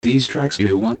These tracks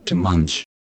you want to munch.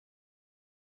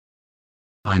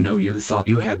 I know you thought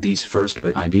you had these first,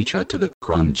 but I beat ya to the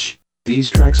crunch. These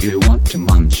tracks you want to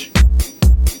munch.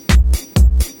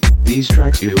 These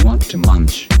tracks you want to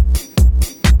munch.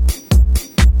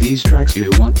 These tracks you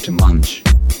want to munch.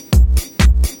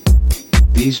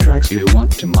 These tracks you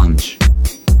want to munch.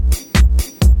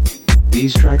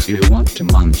 These tracks you want to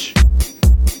munch.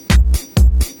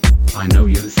 I know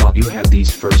you thought you had these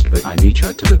first, but I beat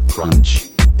ya to the crunch.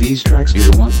 These tracks you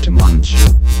want to munch.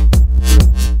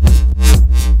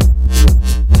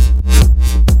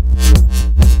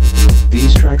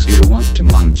 These tracks you want to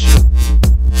munch.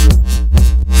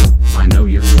 I know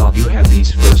you thought you had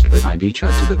these first, but I beat ya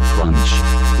to the crunch.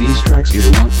 These tracks you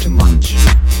want to munch.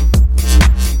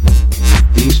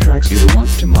 These tracks you want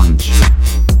to munch.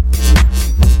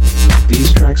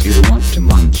 These tracks you want to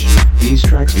munch. These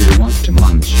tracks you want to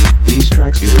munch. These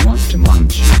tracks you want to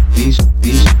munch.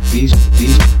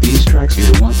 These tracks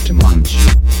you want to munch.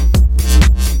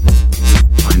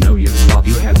 I know you thought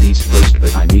you had these first,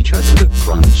 but I beat ya to the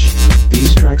crunch.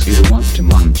 These tracks you want to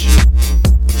munch.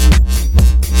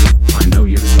 I know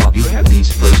you thought you had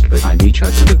these first, but I beat ya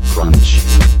to the crunch.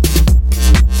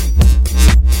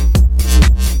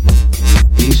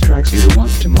 These tracks you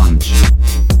want to munch.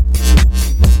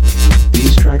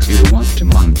 These tracks you want to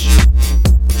munch.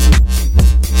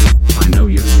 I know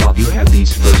you thought you had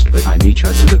these first, but I beat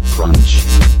ya to the crunch.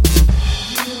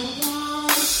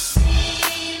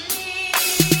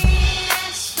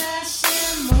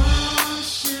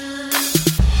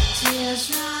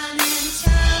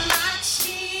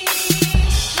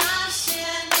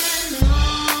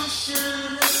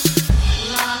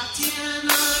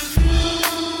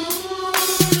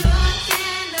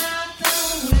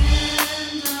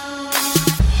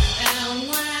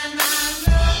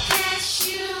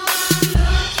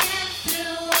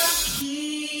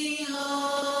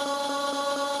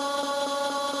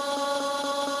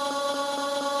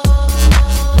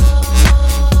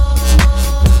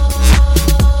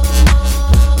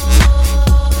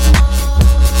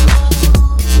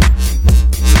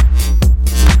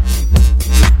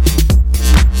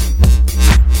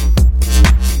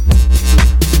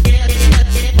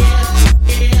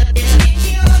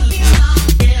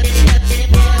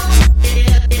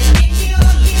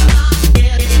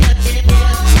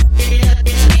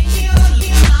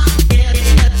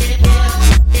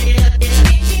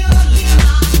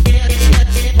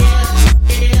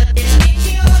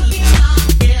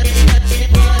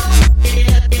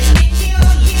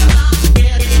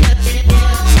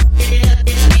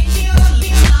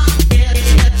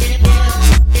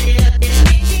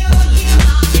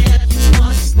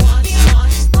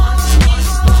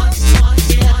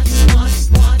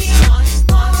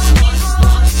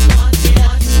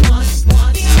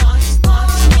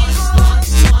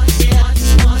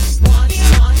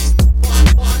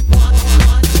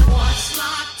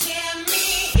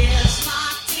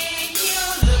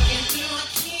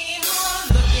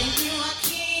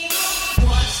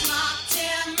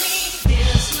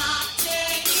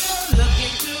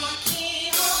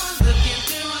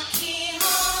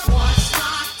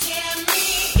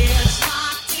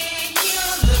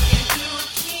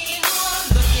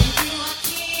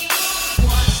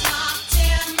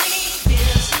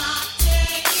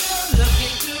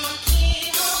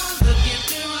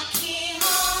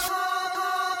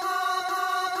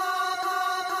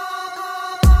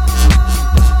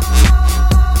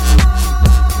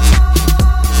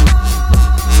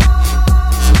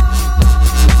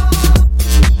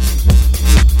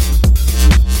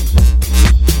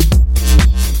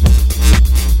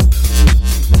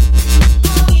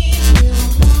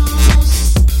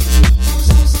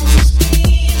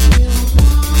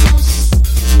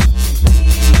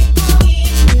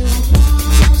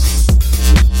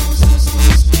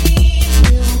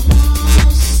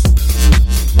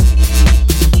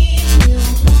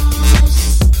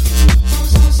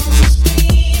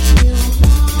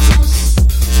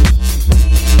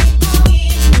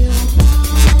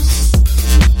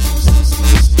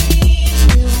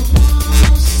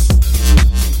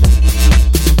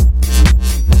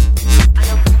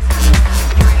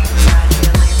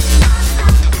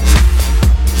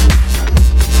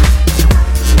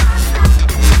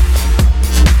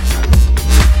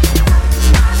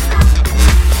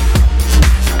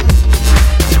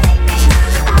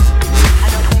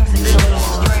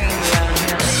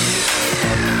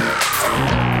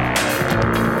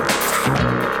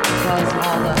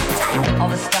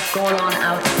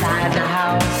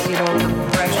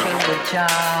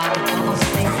 job, all those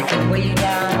things that can weigh you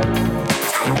down.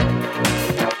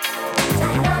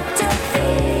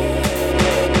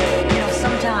 You know,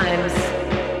 sometimes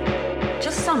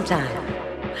sometime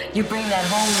you bring that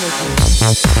home with you.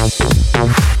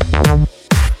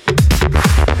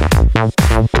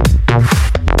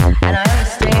 And I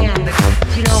understand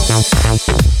because, you know,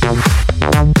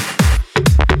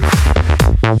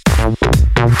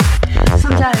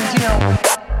 sometimes, you know,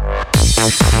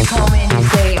 you call me and you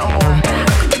say, oh,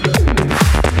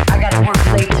 I gotta work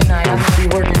late tonight, I'm gonna be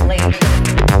working late.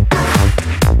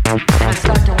 And I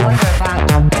start to wonder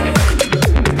about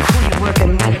who you're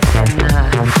working with and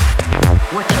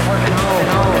what you're working on.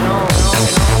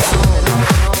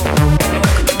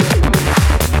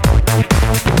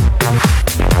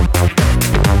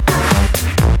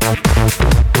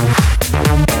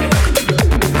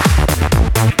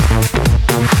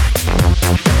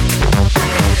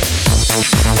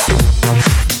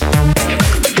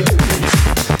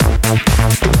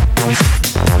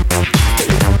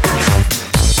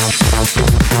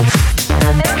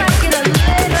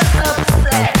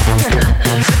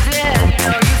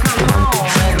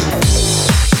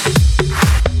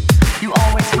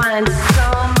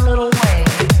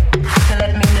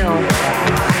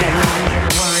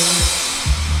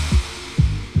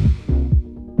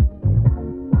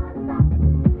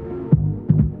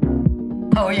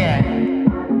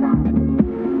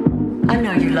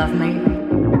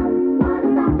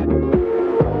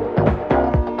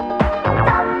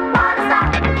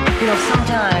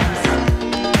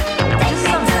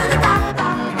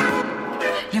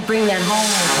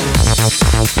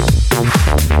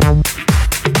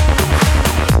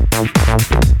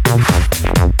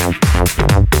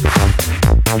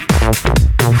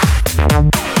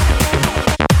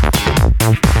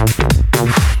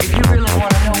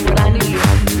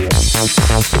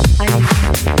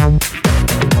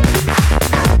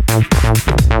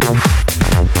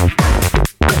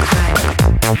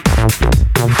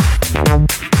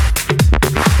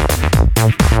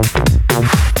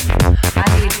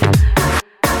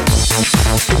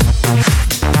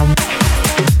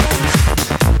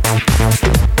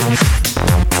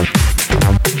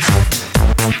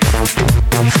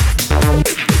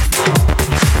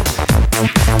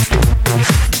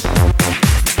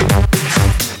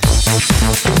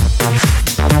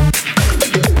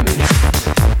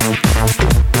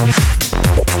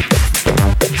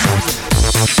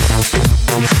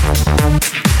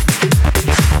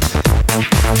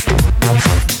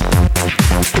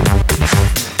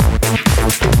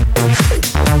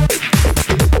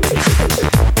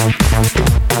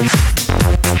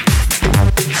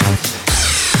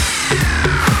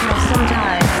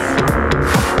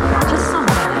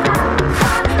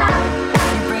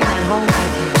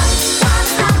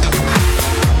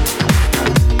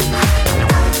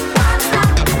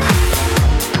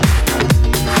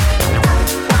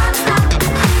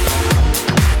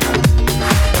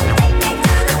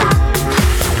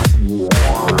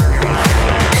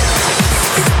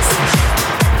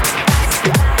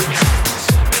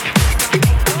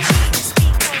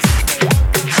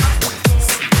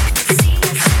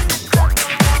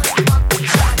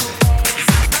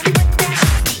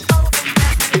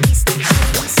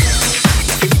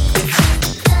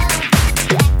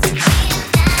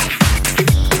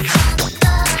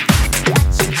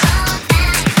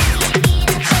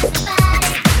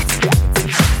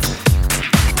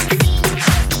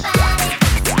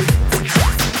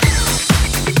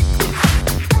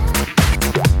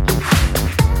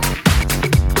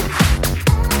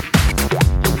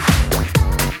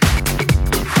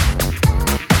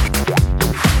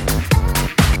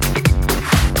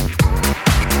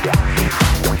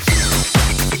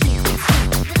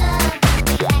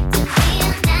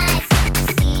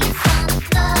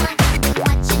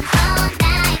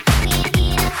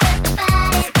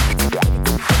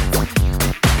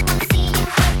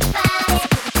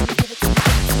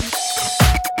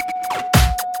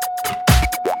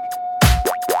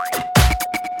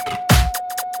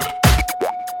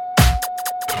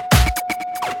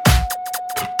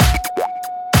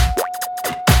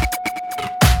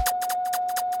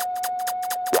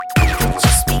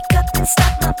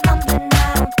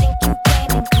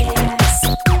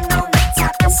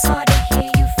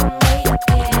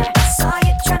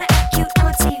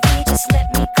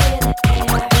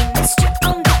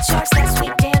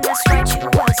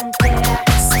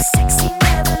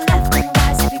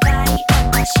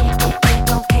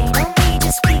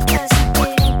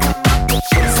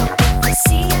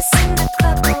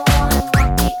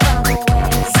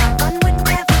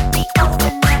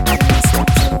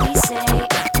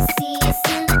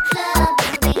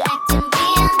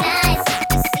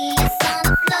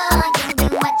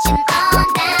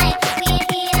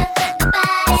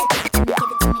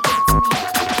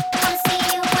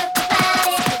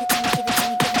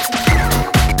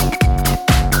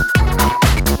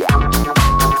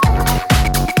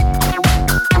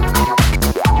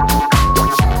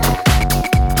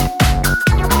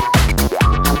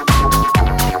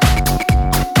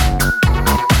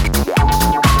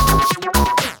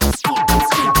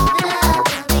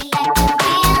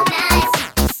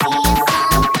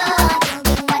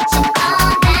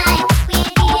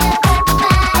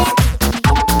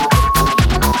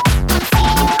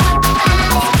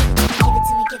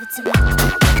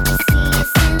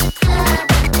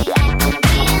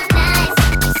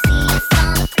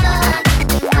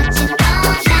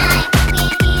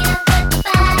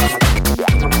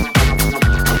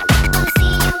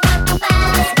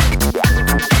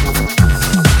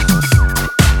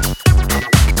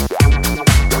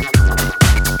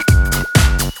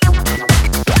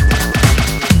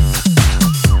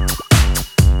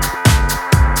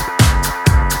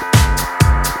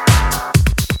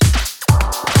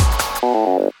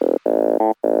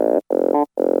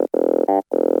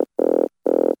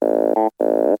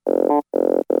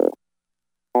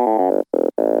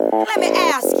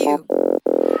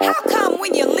 How come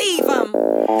when you leave them,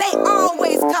 they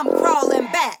always come crawling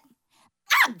back?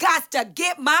 I got to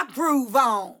get my groove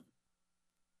on.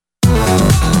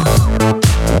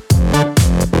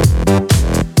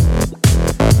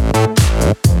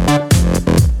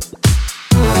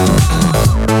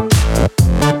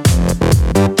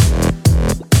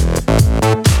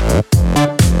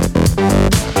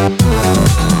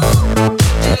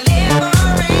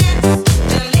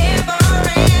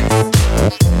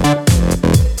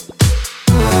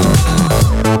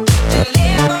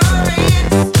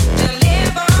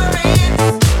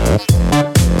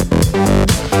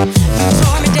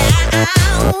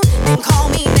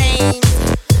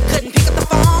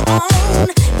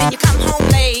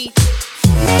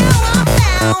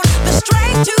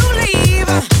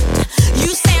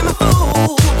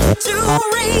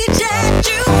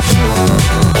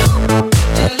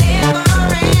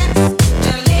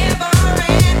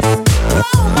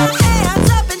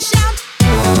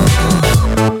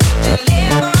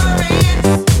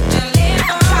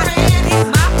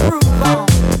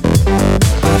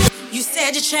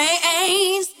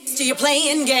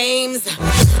 Playing games.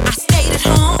 I stayed at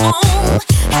home,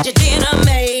 had your dinner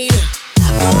made.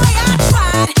 Boy, I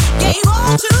tried, gave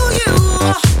all to you.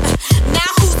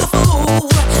 Now who's the fool?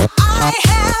 I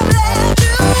have led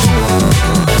you.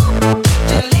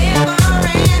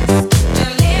 Deliverance,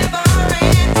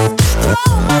 deliverance.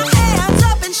 Throw my hands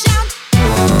up and shout.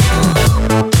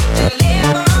 Deliverance,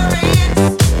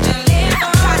 deliverance. I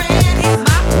gotta get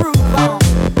my groove on.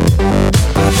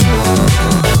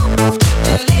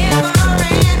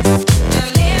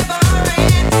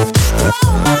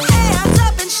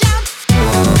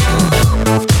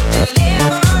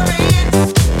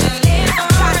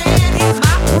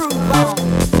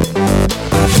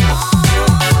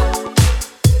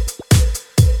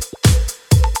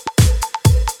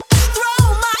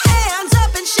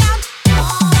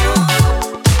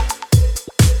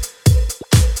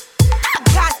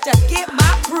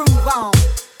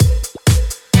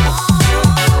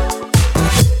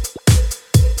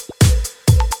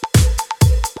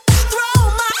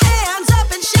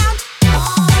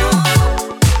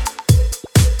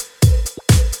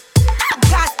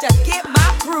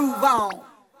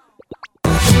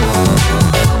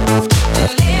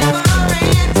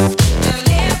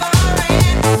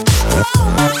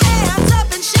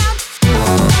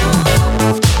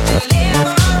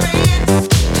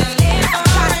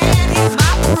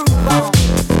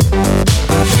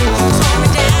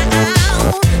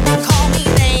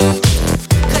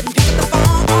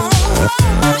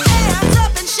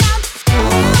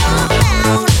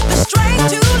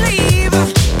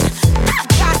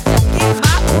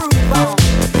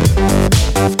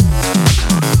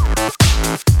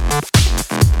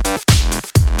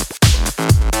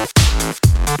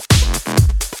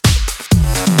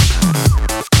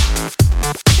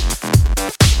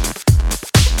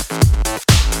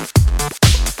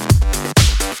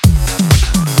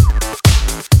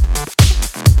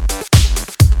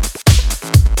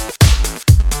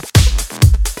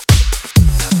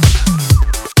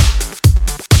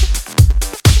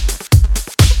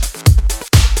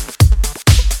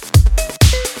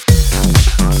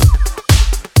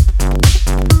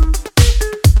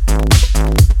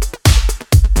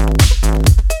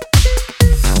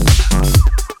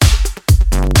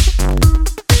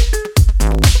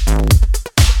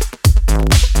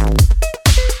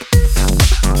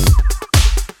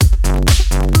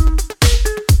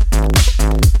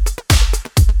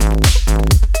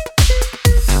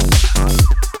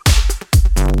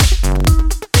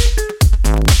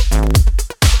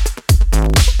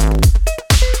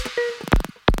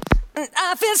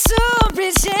 I feel so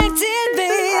rejected,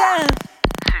 baby.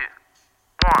 2,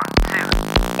 1,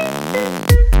 2.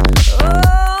 Oh,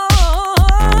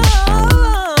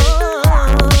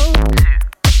 1, 2,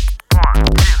 1,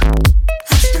 2.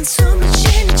 I spend so much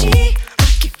energy, I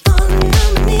keep falling on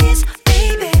my knees,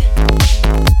 baby.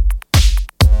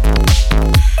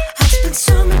 I spend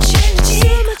so much energy,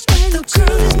 but the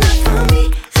girl is not for me.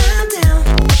 I'm down.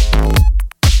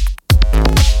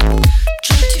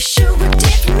 Try to show a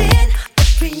different man, but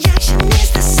reaction is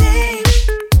the same.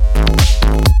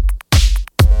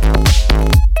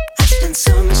 I spend so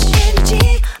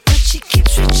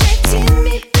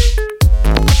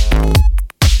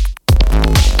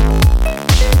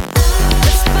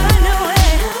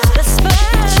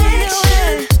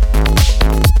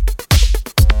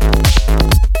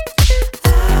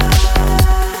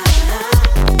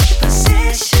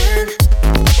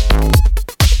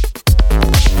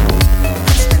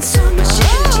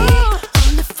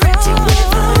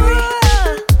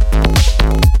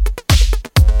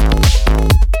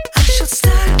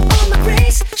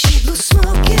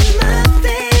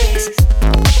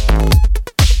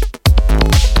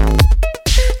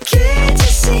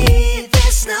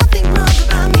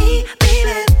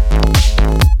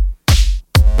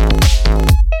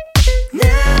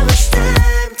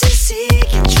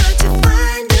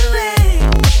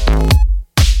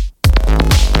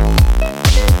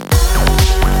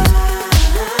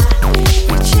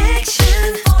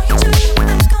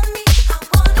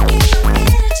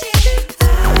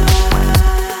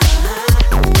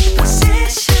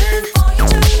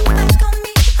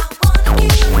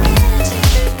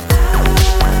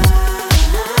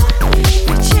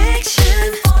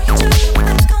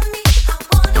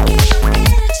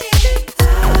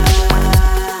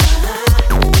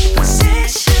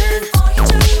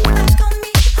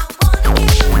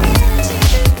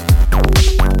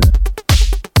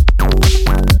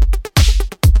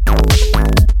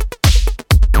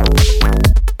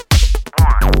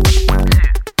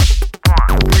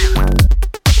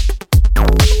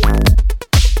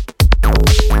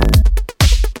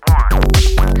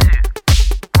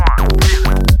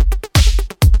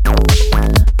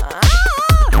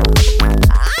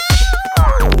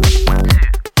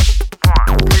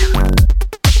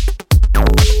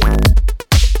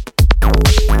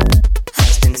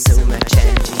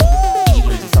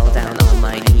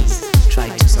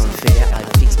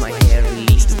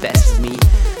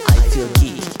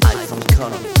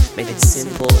made it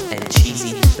simple and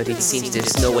cheesy, but it seems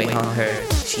there's no way on her.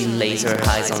 She lays her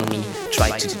eyes on me,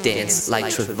 tried to dance like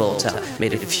Travolta,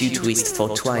 made a few twists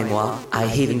for toi et moi.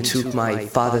 I even took my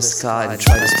father's car and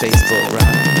tried a spaceball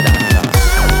ride, but I'm not.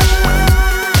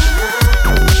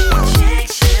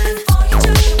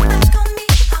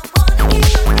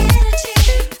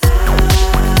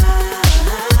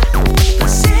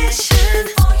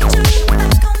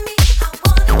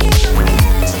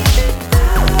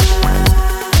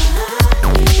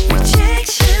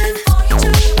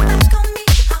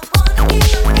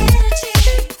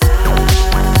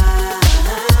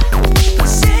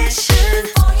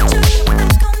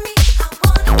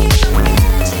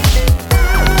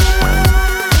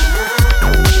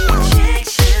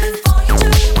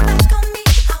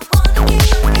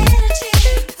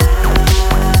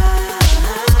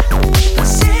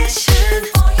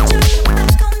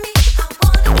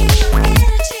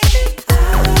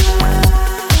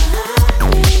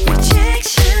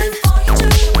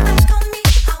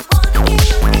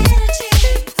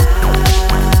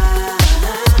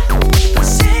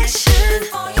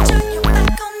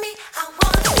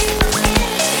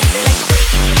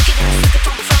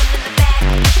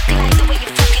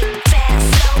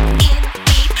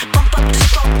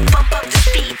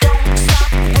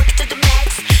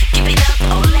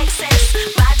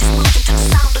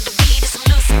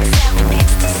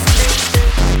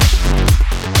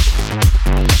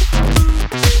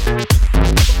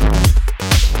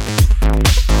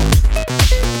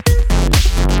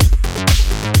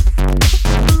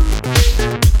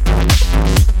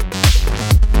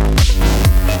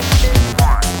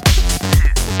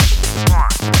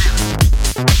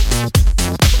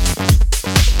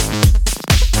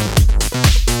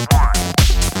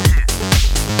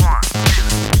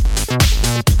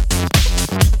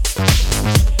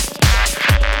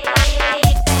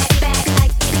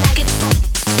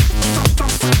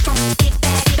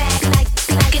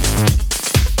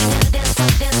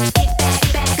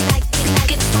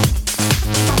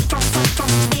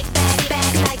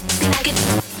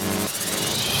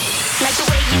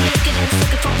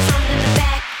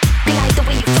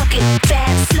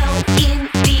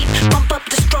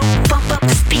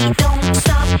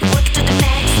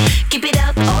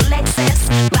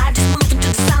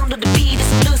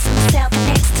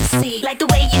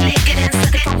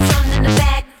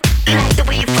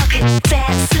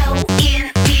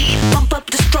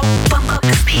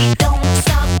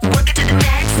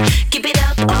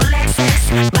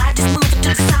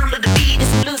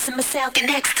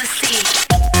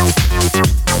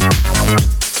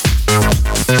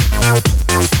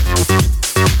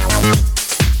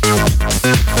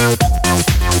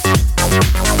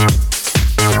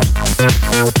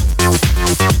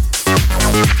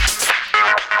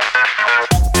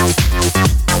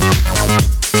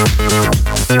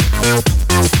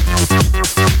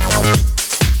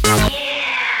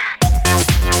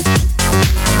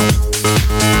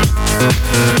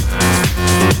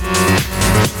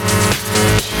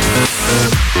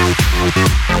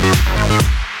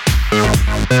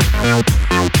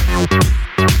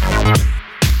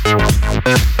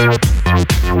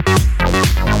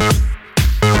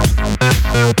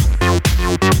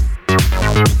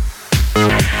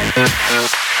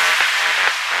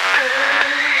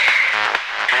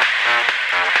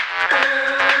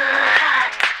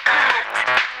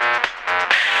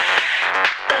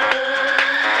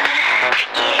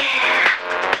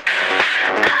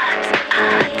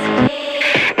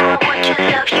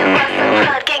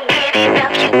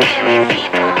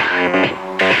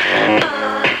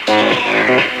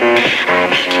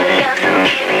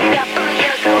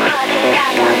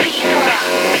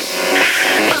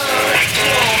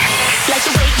 Like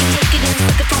the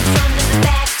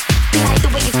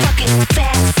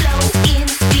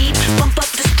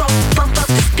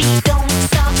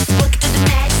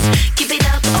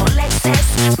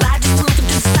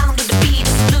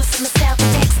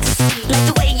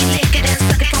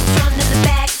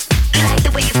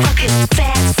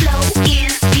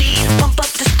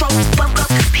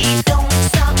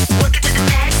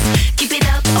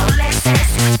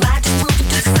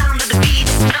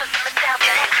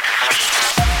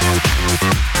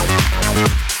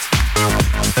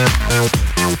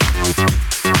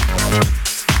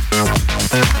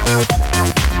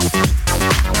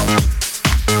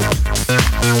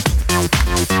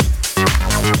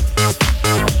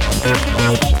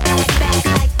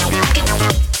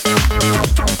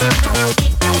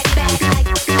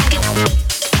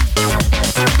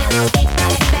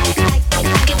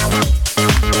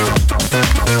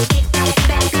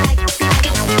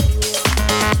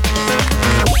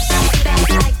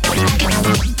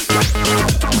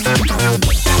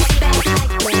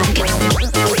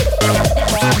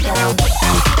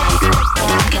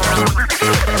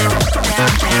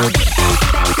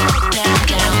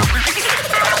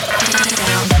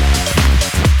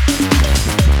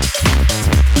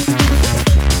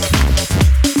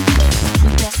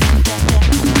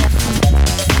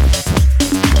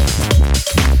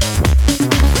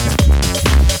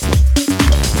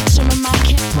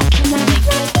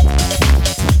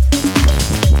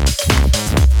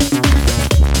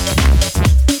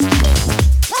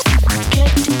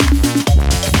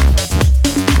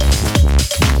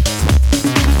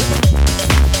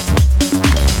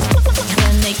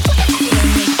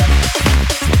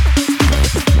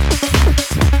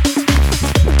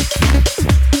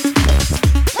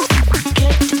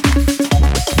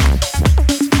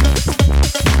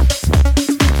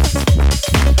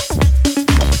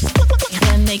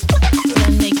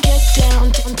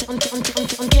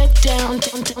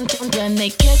they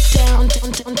get down,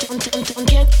 down, down, down, down, down,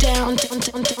 get down, down,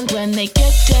 down, down, when they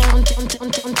get down, down,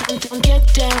 down, down, down, down,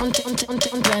 get down, down, down,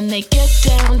 down, when they get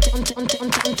down, down, down, down,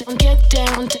 down, down, get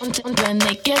down, down, down, when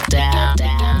they get down,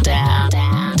 down, down, down,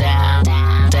 down,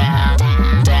 down, down,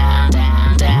 down,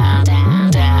 down, down, down,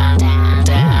 down, down, down, down,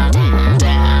 down, down, down,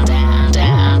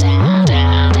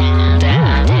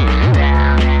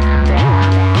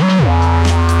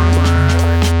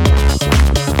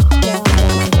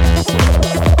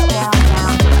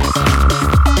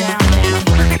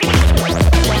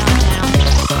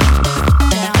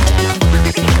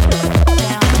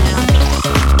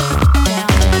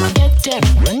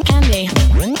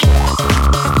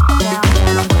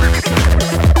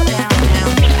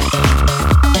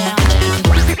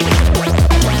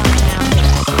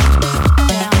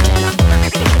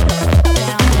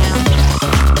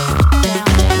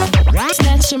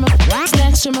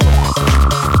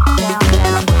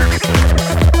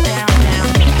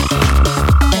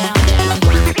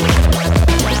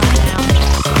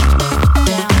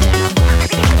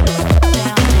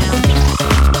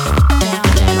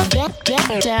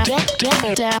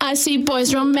 down, down. I see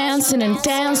boys romancing and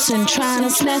dancing, trying to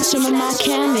snatch some of my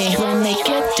candy when they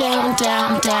get down,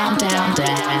 down, down, down,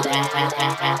 down,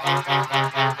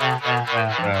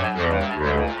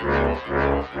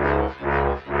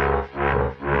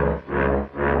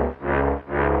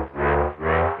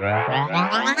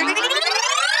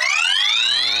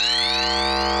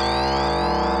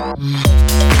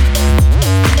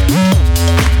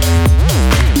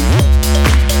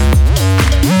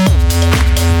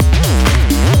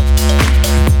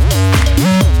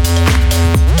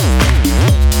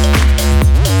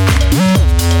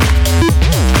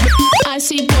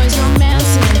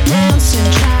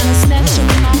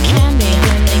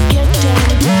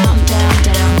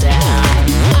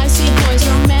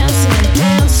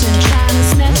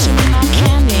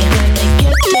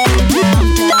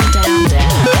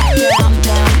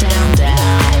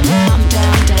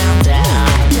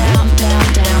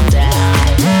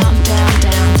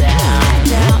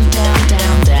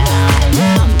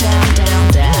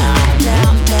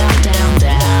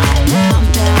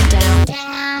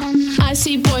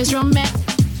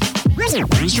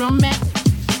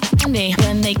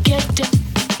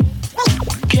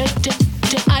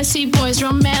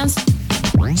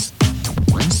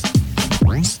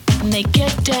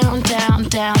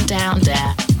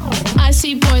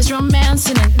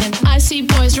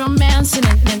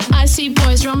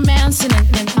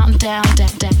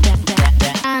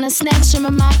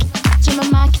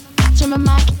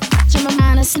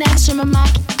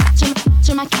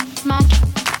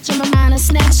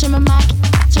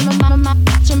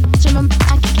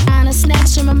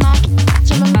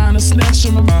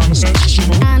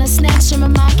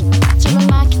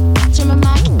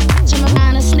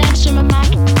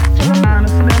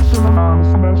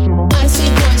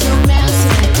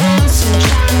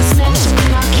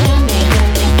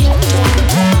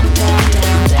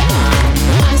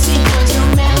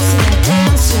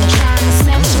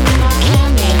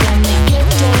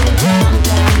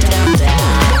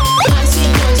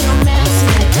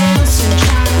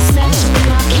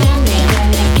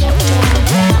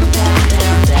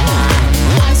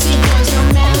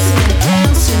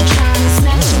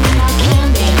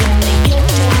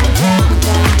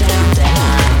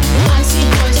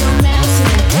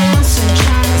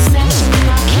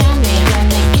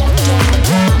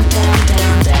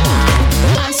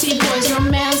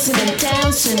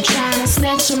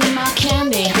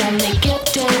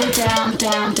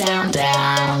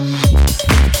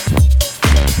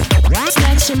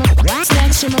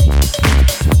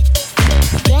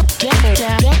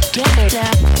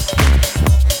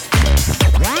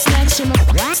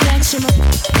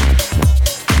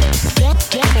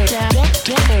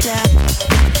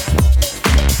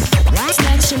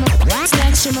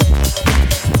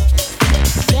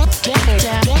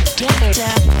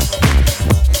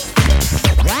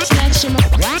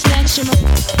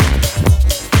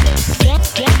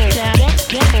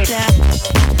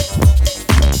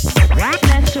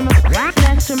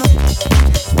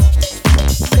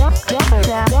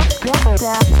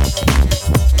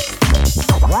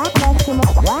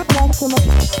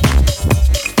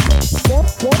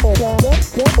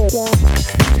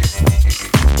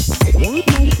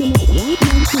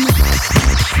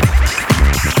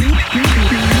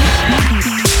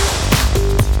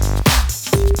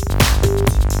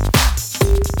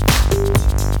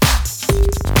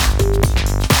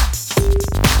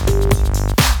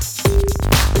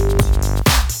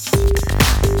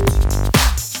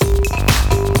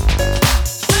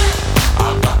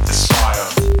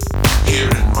 Here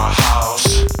in my house.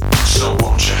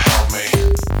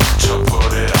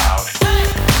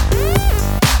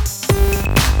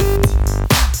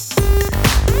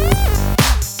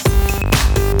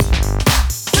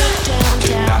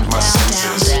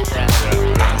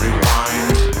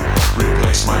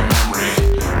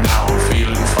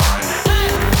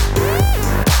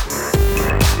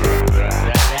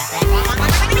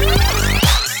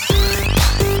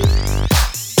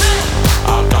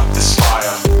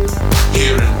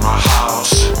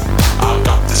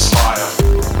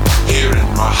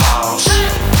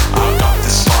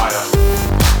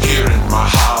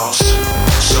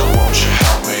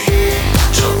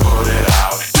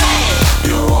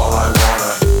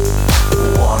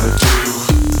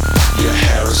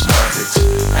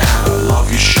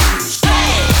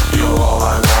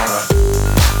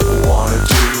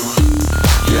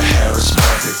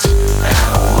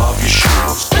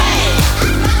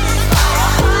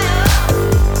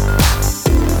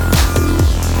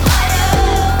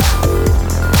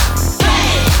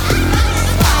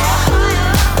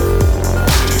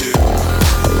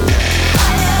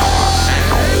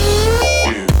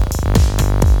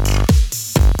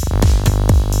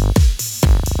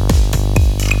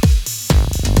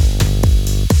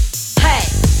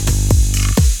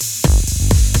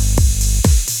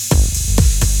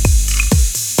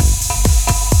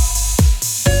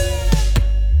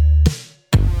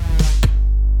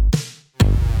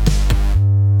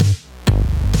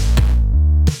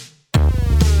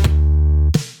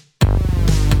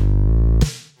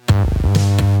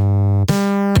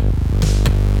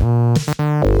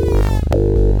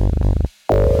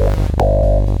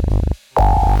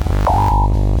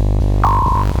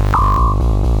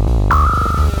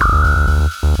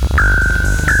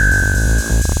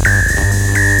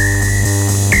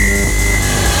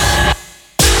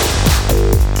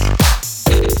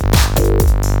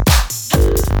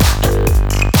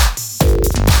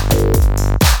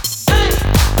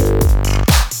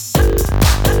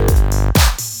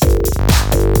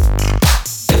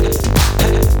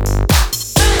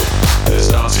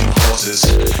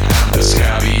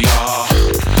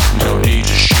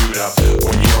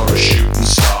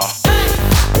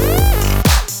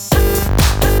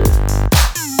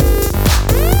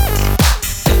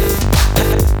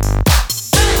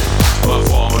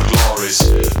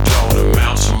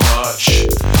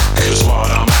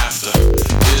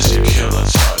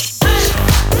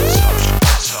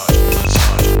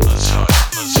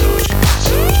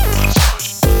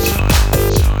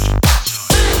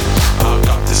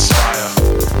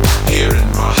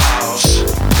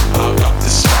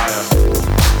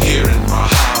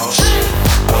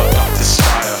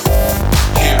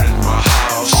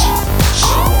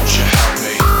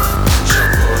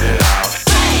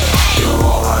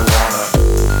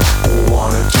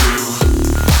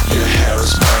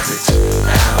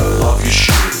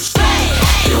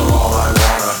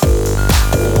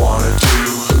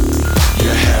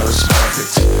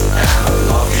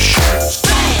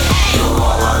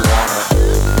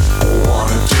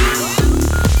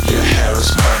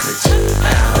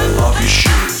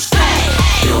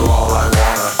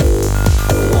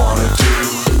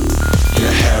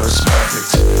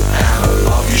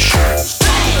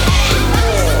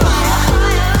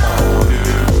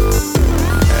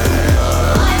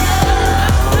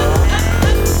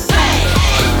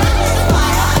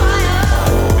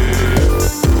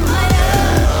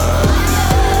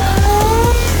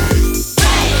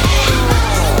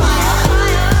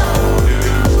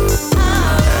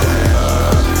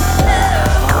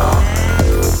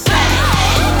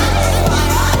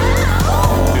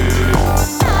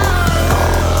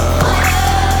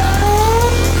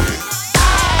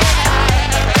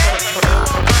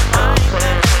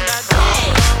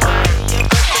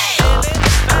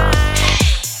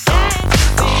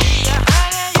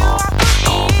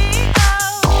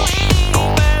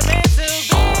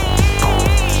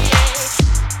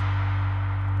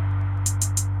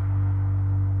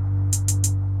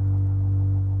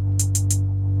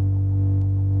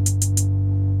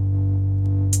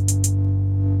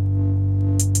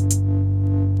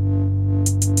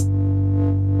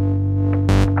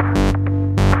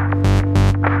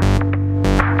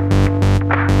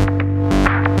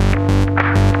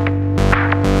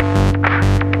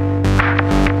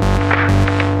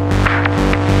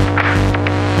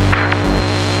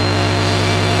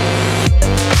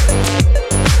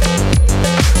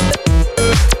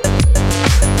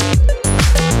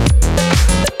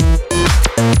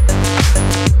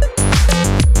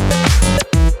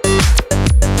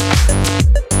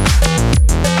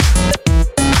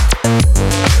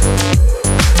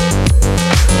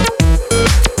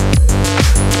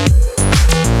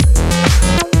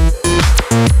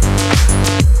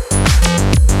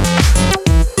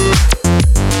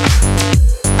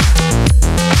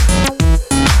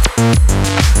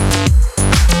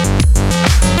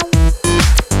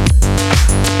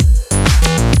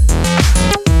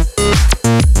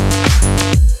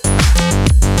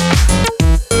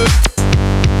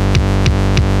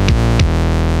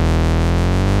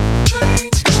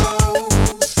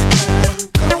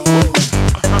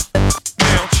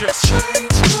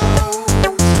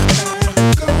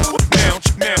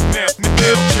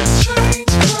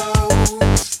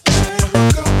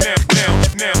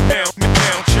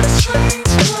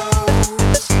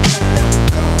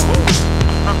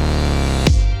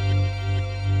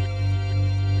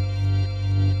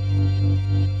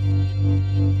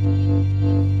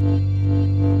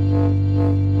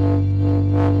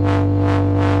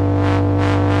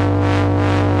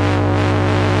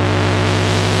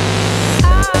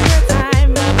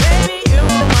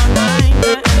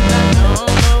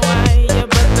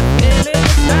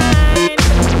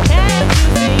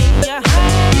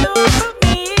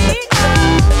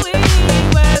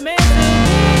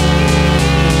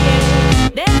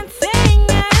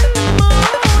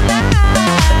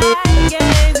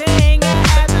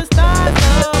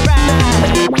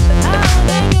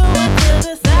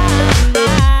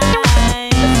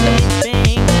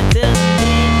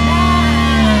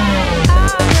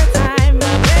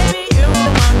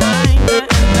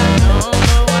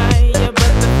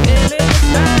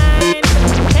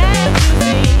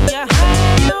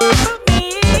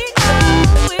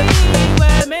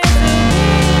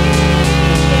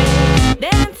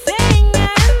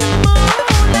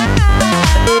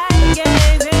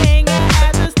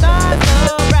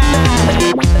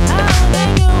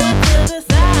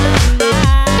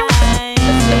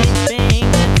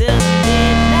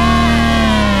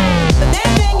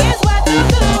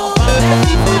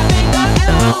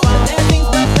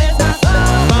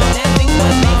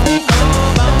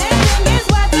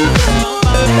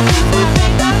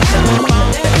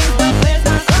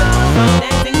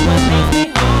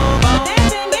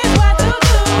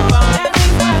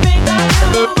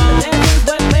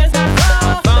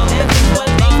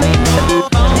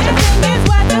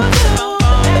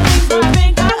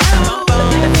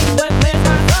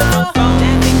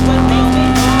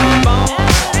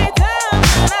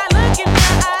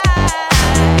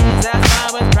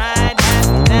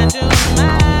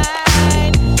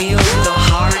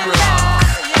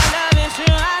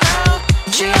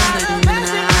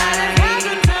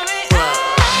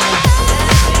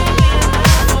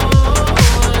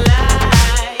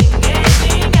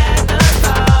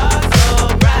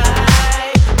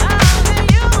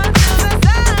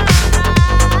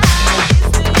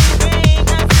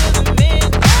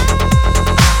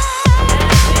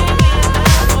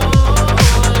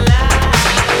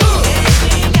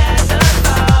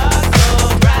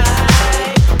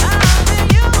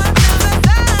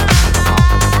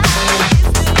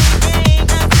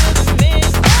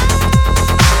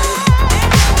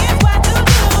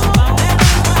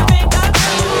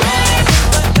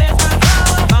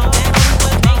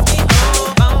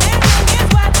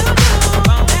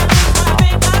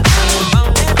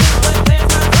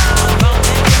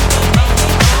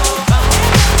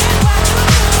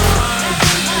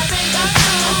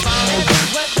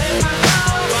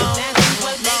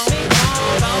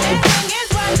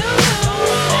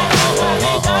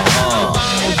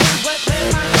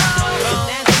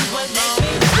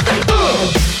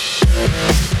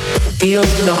 Feel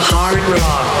the hard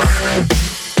rock.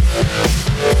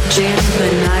 Jam the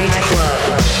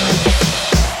nightclub.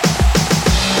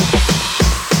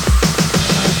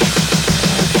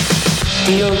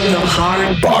 Feel the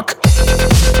hard rock.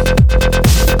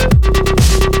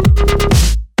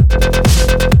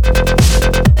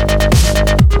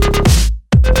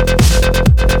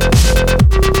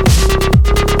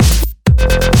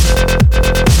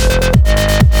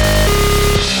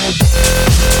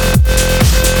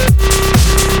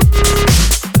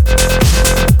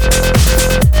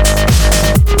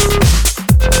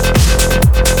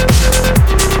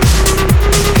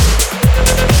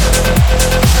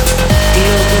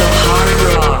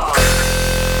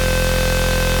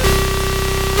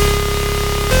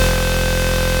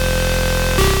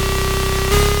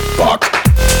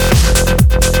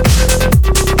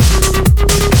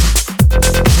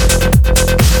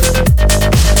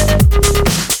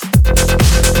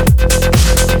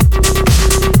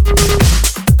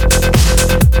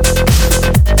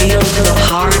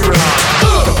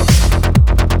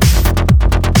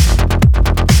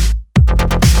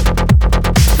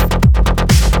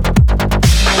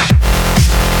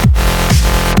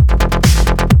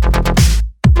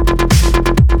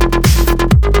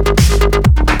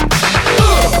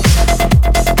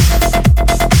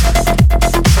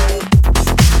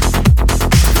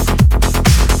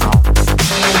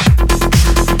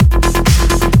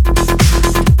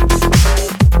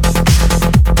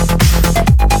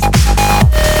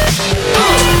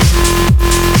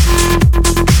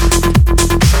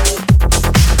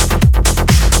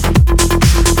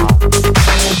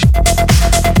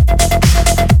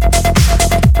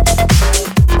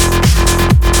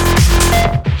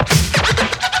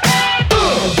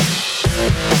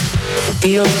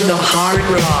 Feel the hard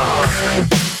rock.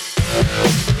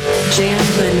 Jam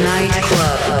the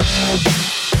nightclub.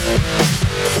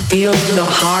 Feel the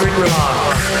hard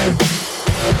rock.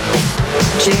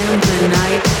 Jam the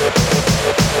night.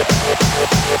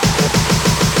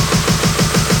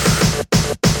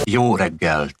 Jó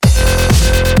reggelt!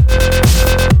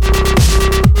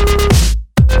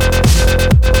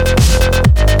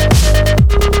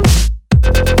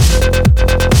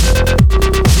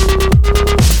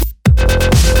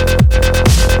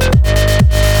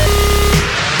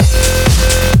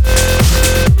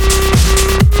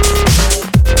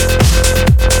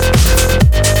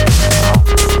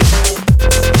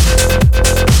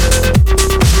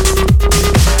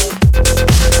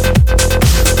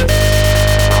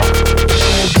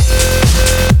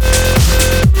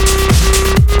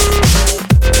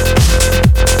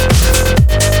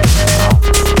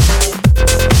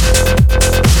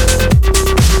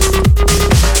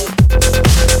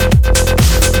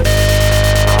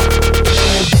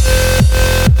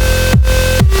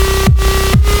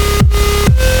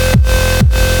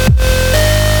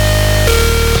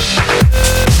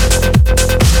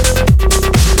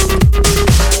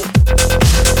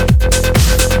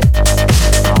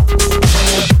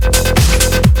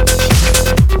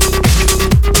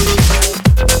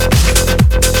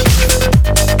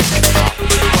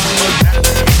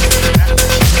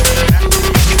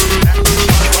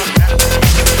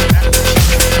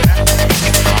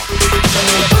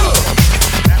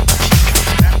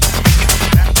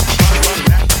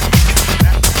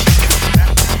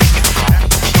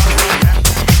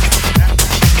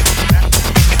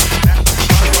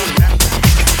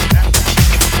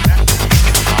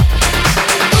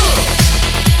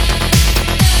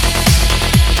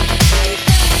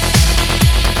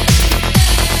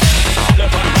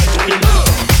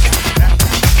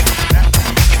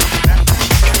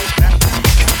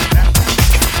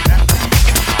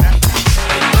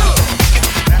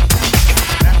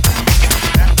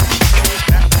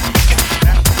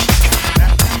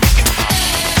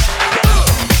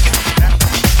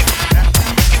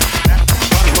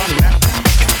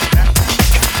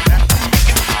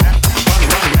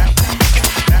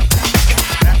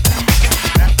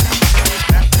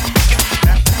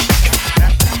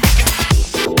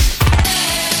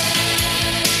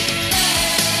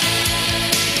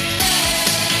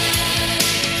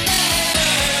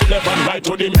 left and right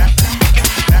to the map.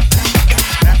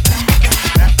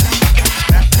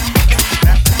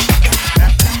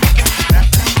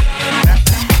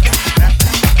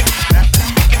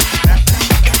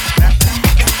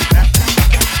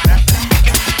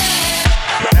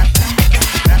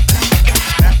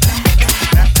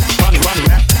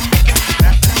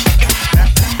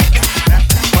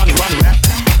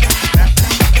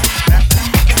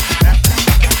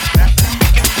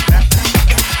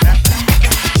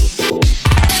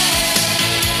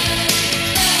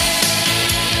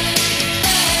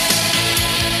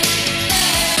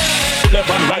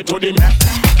 to the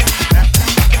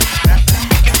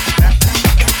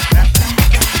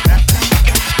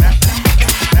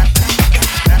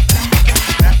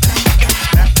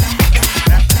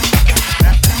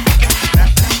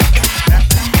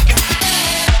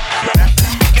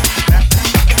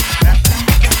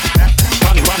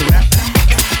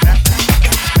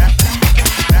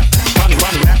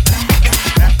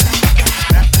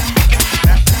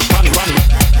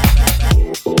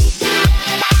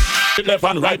left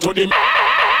and right to the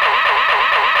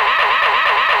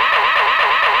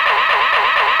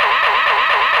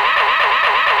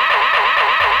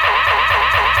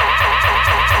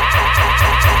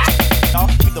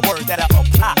keep the word that I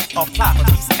apply for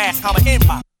these ass coming in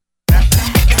my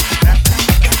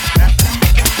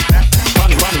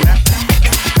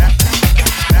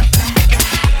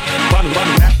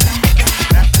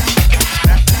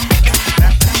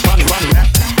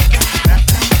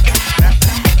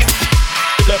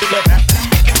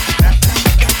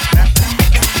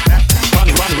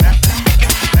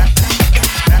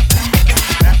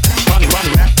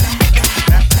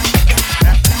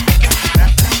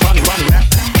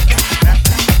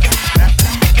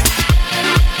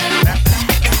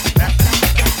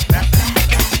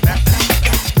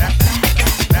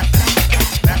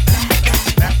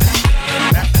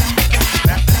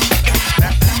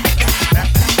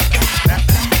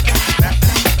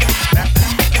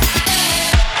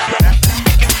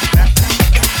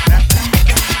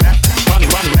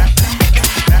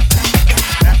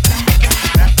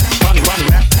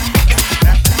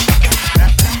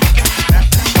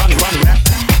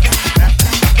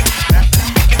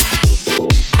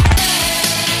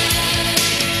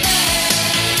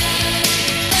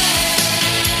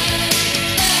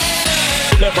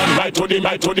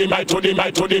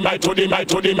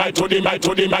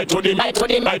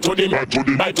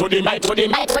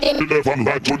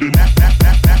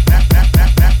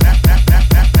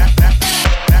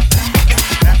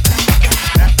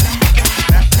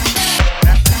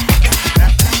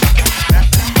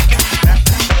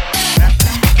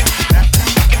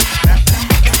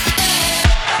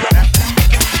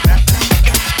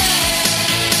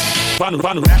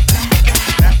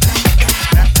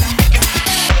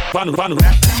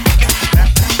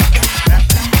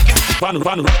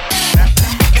run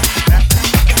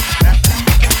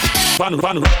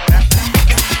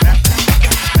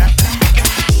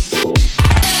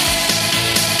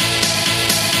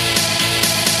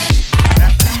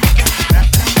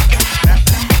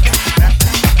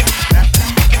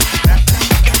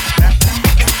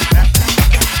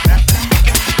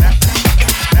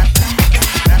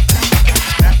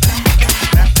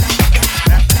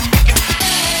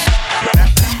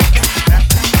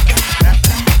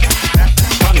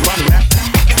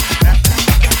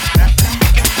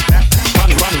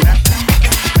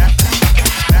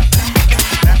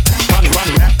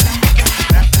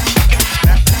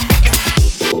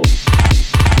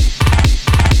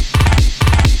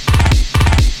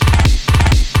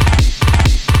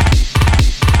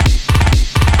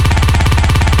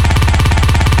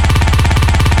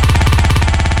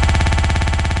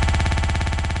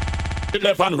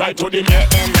left and right to the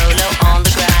Getting low on the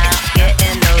ground.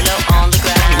 Getting low on the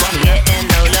ground. Getting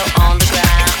low on the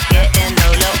ground. Getting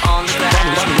low on the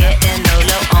ground. Getting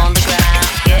low on the ground.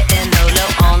 Getting low on the ground. Getting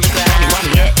low on the ground.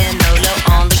 Getting low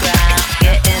on the ground.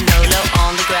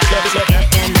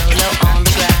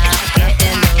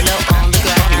 Getting low on the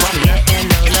ground. Getting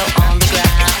low on the ground. Getting low on the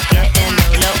ground. Getting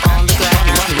low on the ground.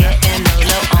 Getting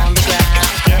low on the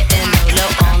ground. Getting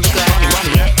low on the ground.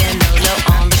 Getting low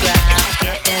on the ground.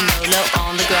 Getting low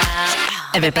on the ground.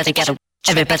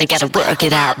 Everybody gotta work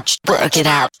it out, work it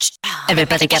out.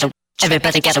 Everybody gotta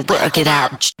work it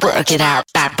out, work it out.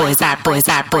 Bad boys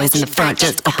in the front,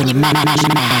 just open your mouth.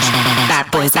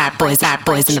 Bad boys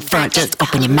in the front, just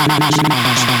open your mouth.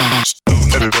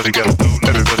 Everybody gotta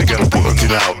work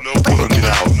it out, work it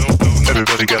out.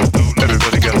 Everybody gotta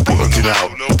work it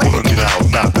out, work it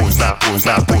out. Bad boys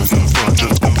in the front,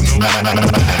 just open your mouth.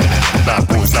 Bad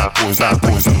boys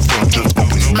in the front, just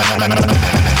open your mouth.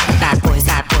 Bad boys.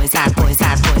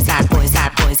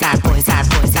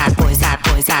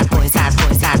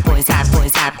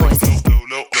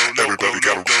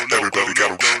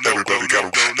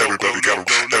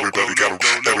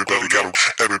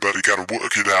 Everybody gotta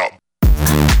work it out.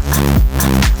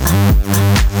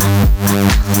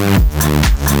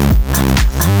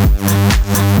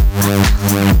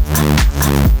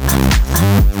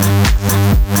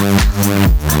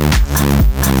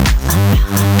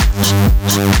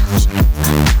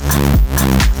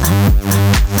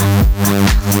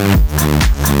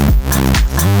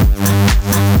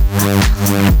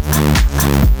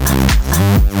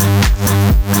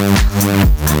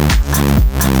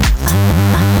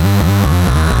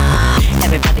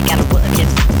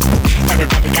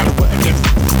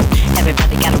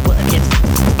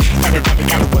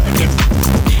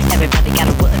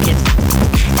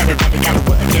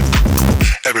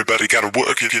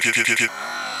 it.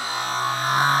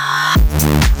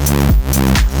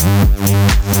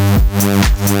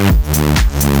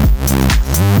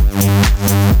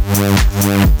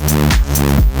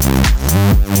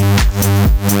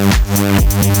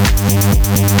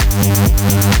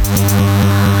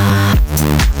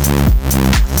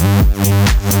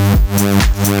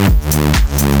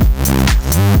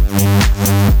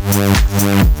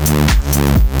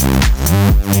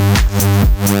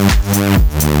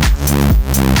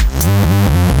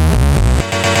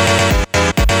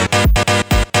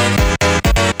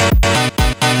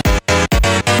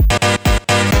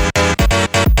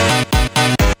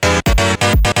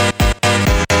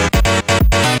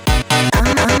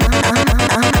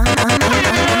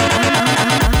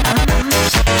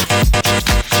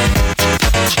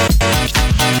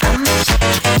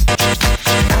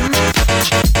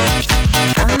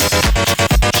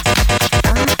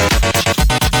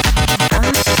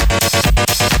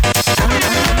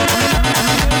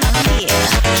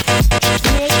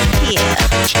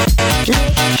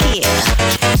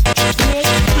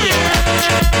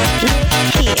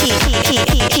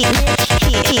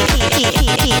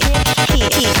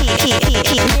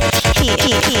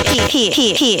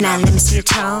 Now let me see your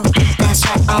tongue. That's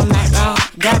right, all night long.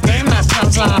 Goddamn, my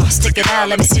tongue's long. Stick it out,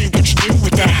 let me see what you do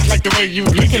with that. Like the way you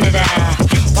licking it out.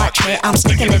 Watch me, I'm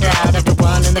sticking it out.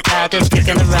 Everyone in the crowd just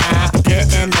kicking around.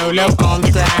 Getting low on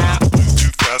the ground. Too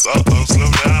fast,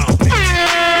 slow down.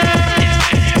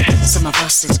 Some of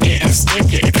us is getting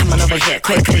sticky. Coming over here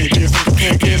quickly. Do you think you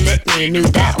can't get lit me? Knew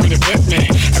that when you bit me.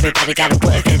 Everybody gotta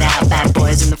work it out. Bad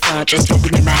boys in the front, just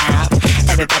open your mouth.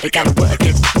 Everybody gotta work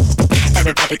it.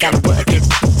 Everybody gotta work it.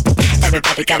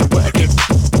 Everybody gotta work it.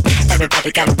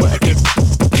 Everybody gotta work it.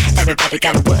 Everybody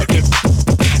gotta work it.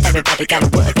 Everybody gotta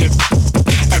work it.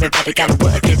 Everybody gotta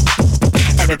work it.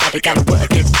 Everybody gotta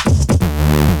work it.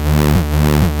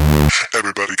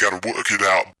 Everybody gotta work it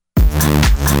out.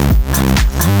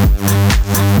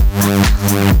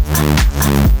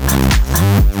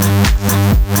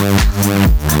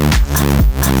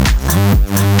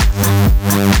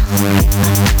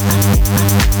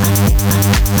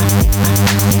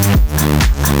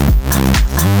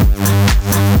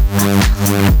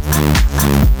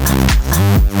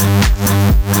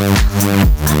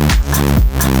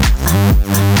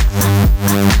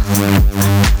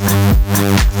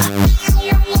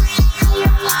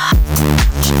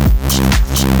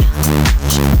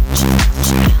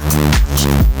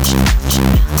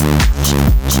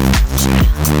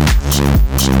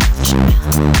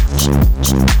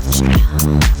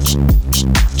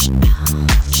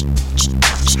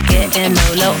 Getting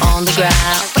low on the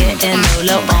ground, getting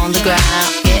low on the ground,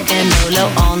 getting low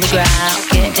on the ground,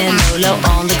 getting low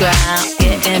on the ground,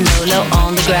 getting low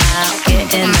on the ground,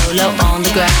 getting low on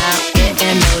the ground,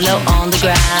 getting low on the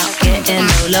ground, getting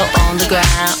low on the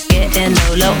ground, getting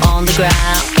low on the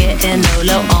ground, getting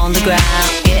low on the ground,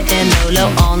 getting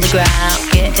low on the ground,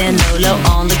 getting low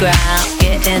on the ground,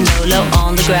 getting low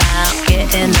on the ground,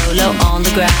 getting low on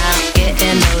the ground,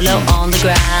 getting low on the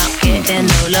ground, getting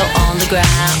low on the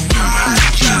ground.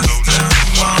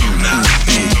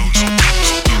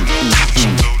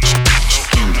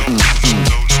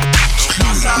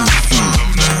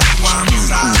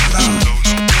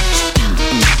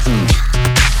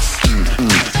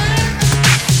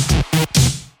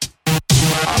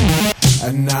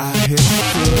 And I hit the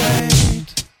parade.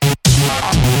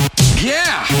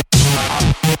 Yeah.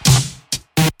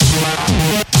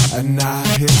 And I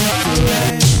hit the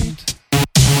parade.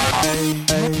 Hey,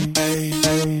 hey, hey,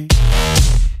 hey.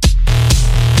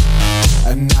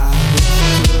 And I hit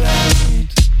the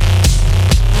parade.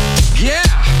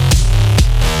 Yeah.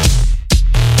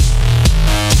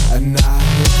 And I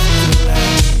hit the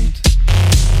parade.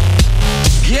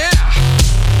 Yeah.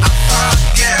 I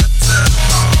forget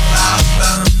all our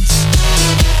bones.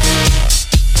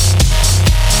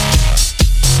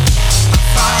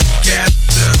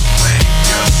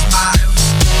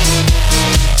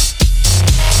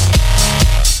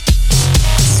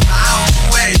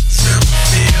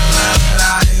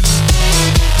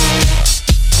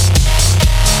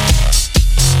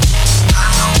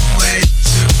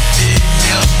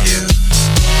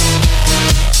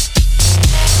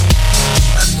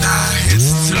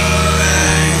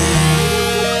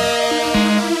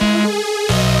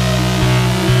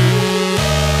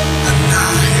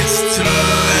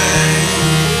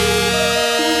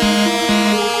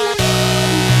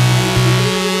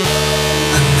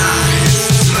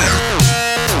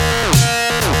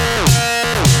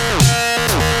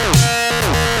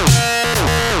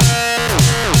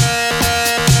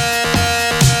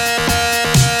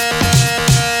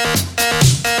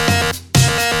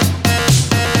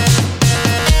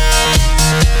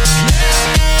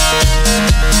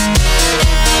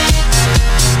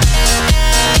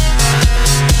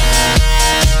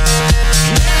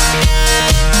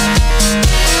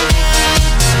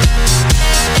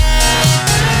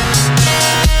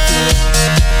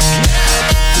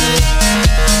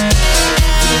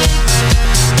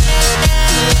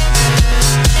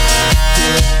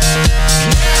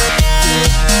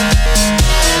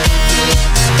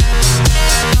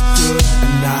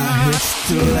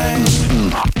 too late.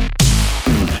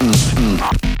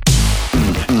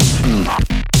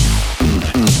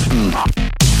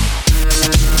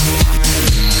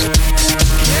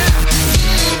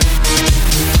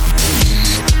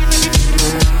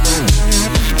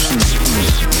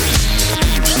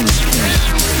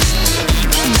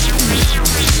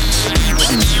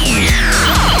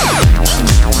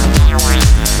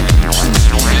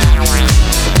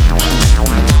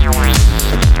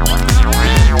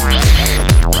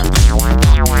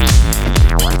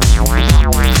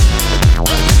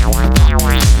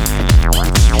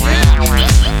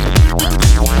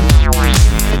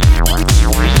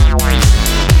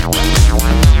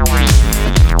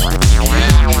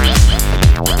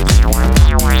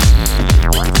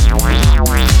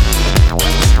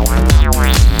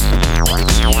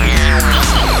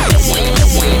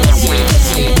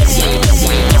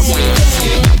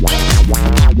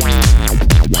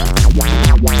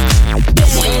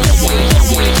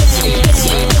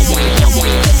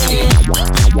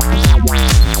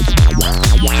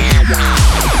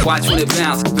 Watch when it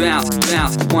bounce, bounce,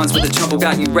 bounce. Ones with the jumble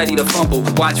got you ready to fumble.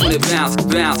 Watch when it bounce,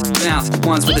 bounce, bounce.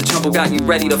 Ones with the jumble got you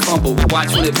ready to fumble.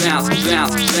 Watch when it bounce,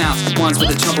 bounce, bounce. Ones with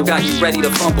the jumble got you ready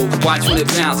to fumble. Watch when it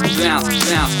bounce, bounce,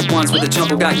 bounce. Ones with the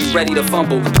jumble got you ready to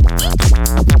fumble.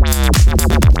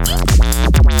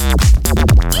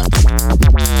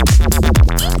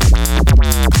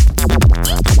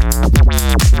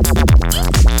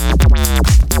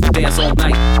 Dance all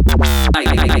night.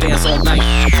 I dance all night.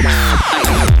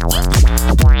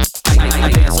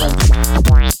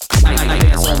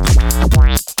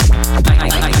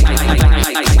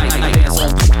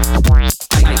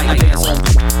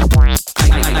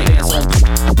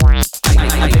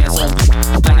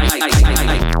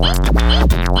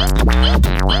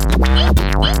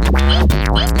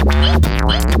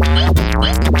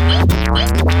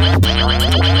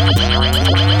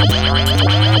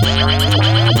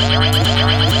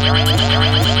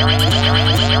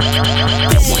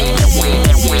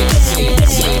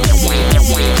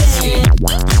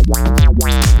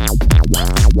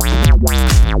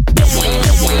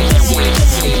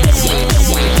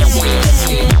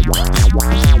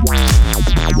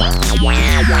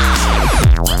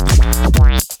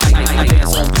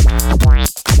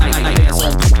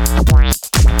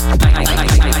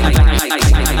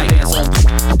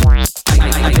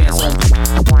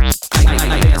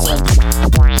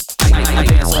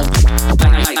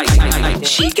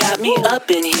 She got me up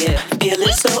in here,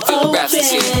 feeling so open.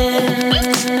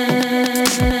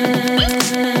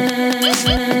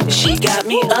 She got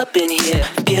me up in here,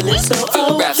 feeling so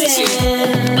open.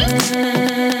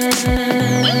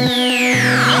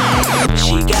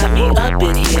 She got me up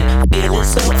in here, feeling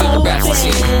so open.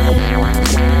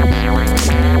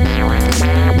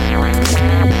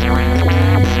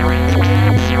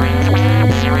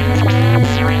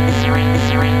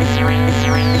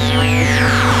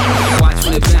 Watch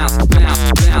when it bounce,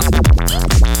 bounce, bounce.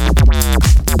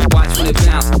 Watch when it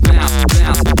bounce, bounce,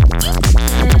 bounce.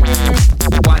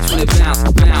 Watch when it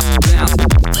bounce, bounce, bounce.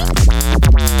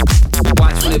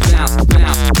 Watch when it bounce,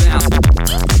 bounce, bounce.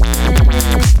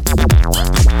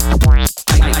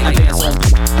 I dance on. I dance on.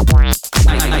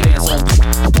 I dance on. I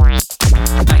dance on.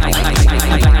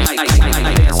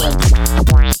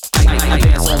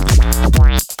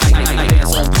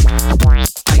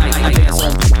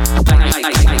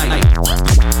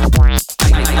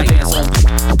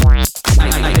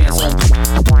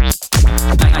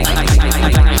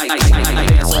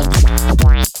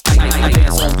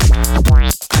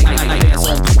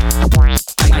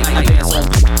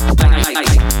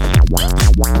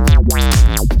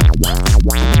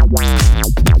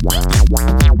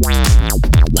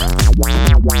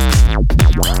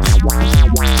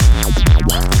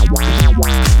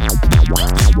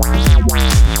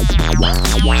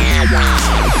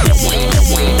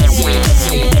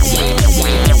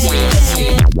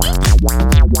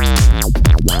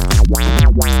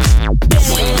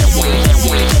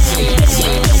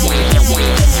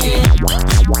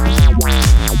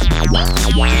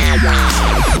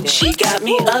 She got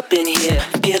me up in here,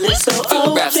 feeling so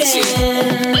open.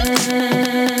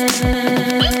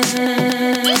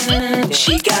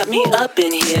 She got me up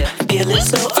in here, feeling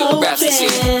so open.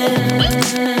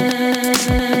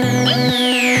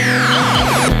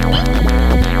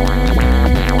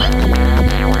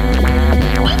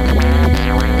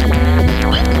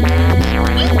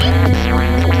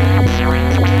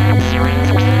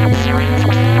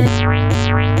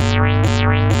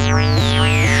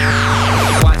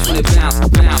 Watch when it bounce,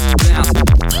 bounce, bounce.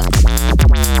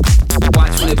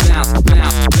 Watch when it bounce,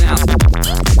 bounce, bounce.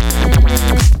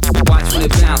 Watch when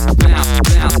it bounce, bounce,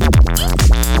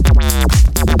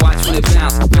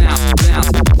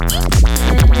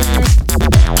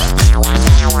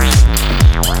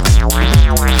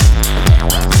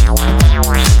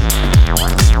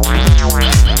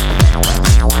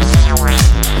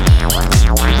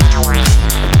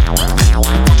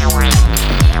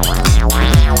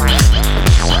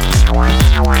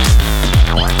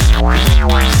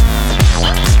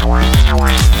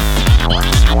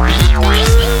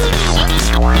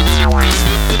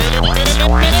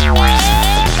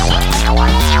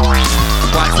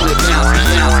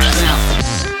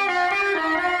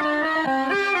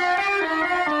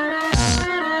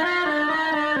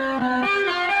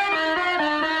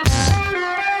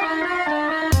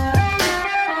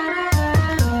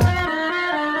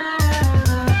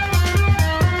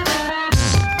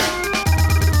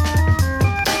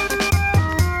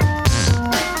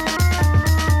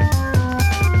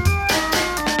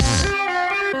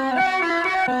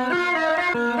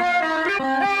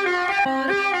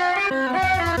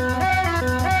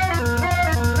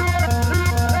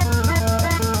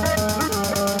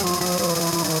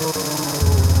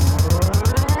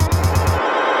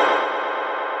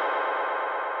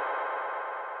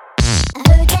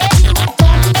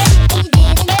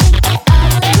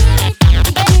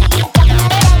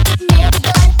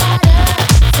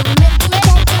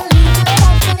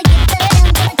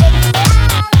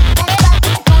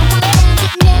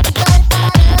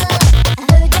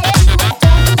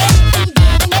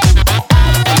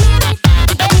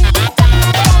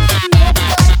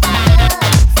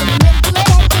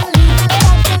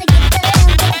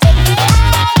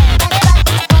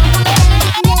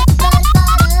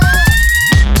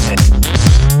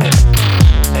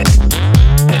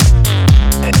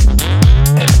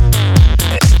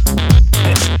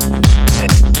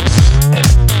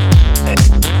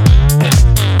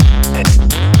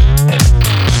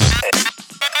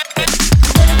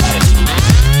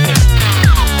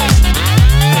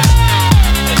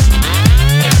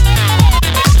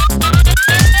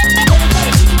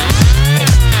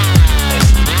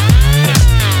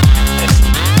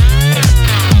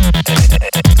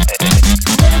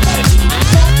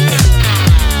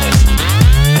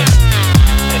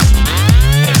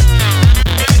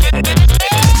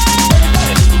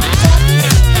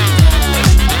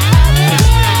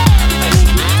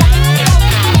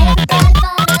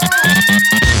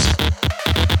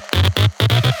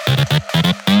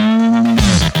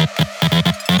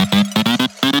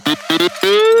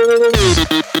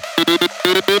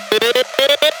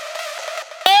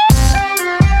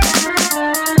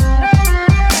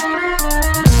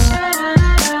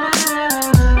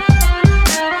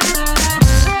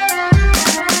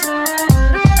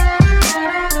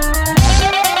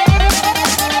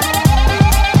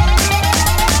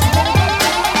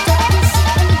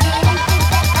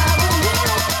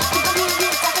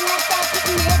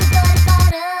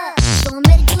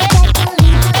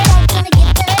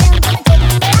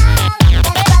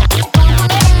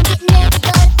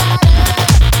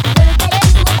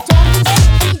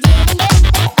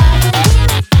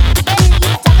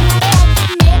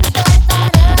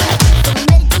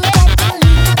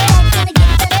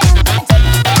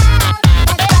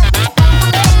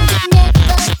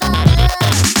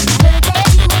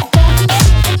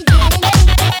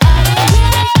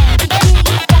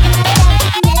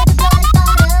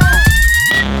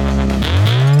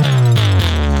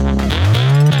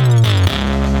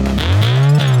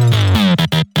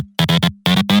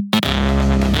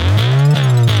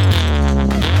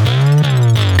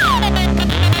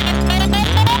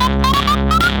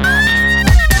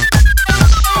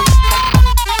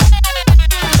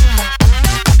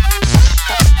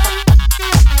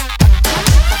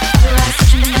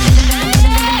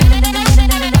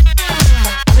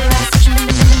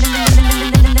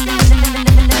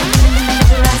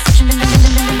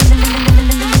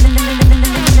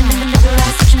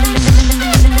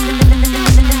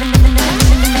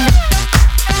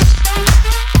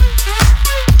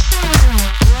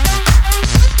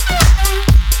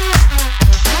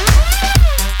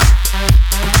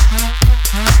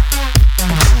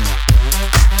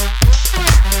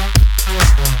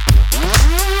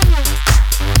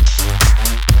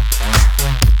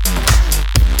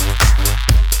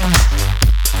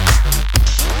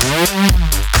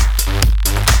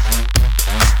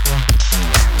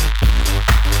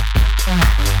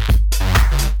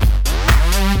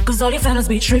 Cause all you fellas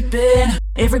be trippin'.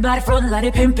 Everybody front like they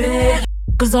pimpin'.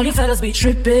 Cause all you fellas be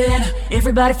trippin'.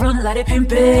 Everybody front like they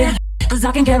pimpin'. Cause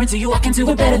I can guarantee you I can do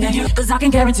it better than you. Cause I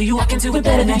can guarantee you I can do it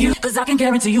better than you. Cause I can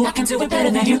guarantee you I can do it better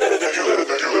than you.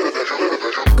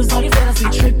 Cause all you fellas be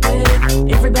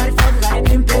trippin'. Everybody front like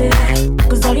they pimpin'.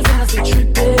 Cause all you fellas be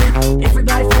trippin'.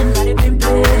 Everybody front like they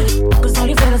pimpin'. Cause all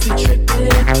you fellas be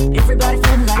trippin'. Everybody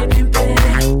front like they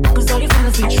pimpin'. Cause all you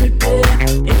fellas be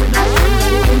trippin'. Everybody front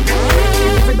like they pimpin'.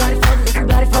 Everybody front,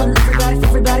 everybody front,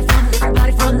 everybody front,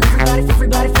 everybody front,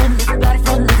 everybody front, everybody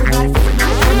front, everybody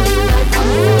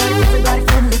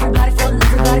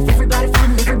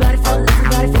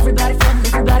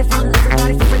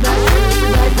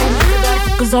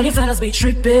front, cause all you fellas be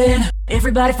trippin'.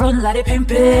 Everybody front like they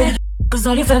pimpin'. Cause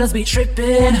all you fellas be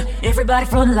trippin'. Everybody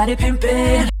front like they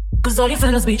pimpin'. Cause all you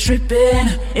fellas be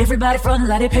trippin'. Everybody front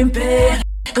like they pimpin'.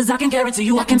 Cause I can guarantee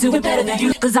you I can do it better than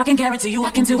you. Cause I can guarantee you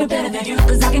I can do it better than you.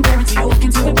 Cause I can guarantee you I can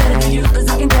do it better than you. Cause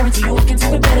I can guarantee you I can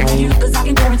do it better than you. Cause I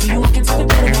can guarantee you I can do it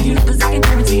better than you. Cause I can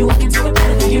guarantee you I can do it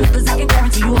better than you. Cause I can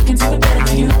guarantee you I can do it better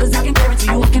than you. Cause I can guarantee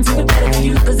you I can do it better than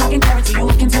you. Cause I can guarantee you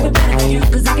I can do it better than you.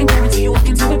 Cause I can guarantee you I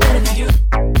can do it better than you.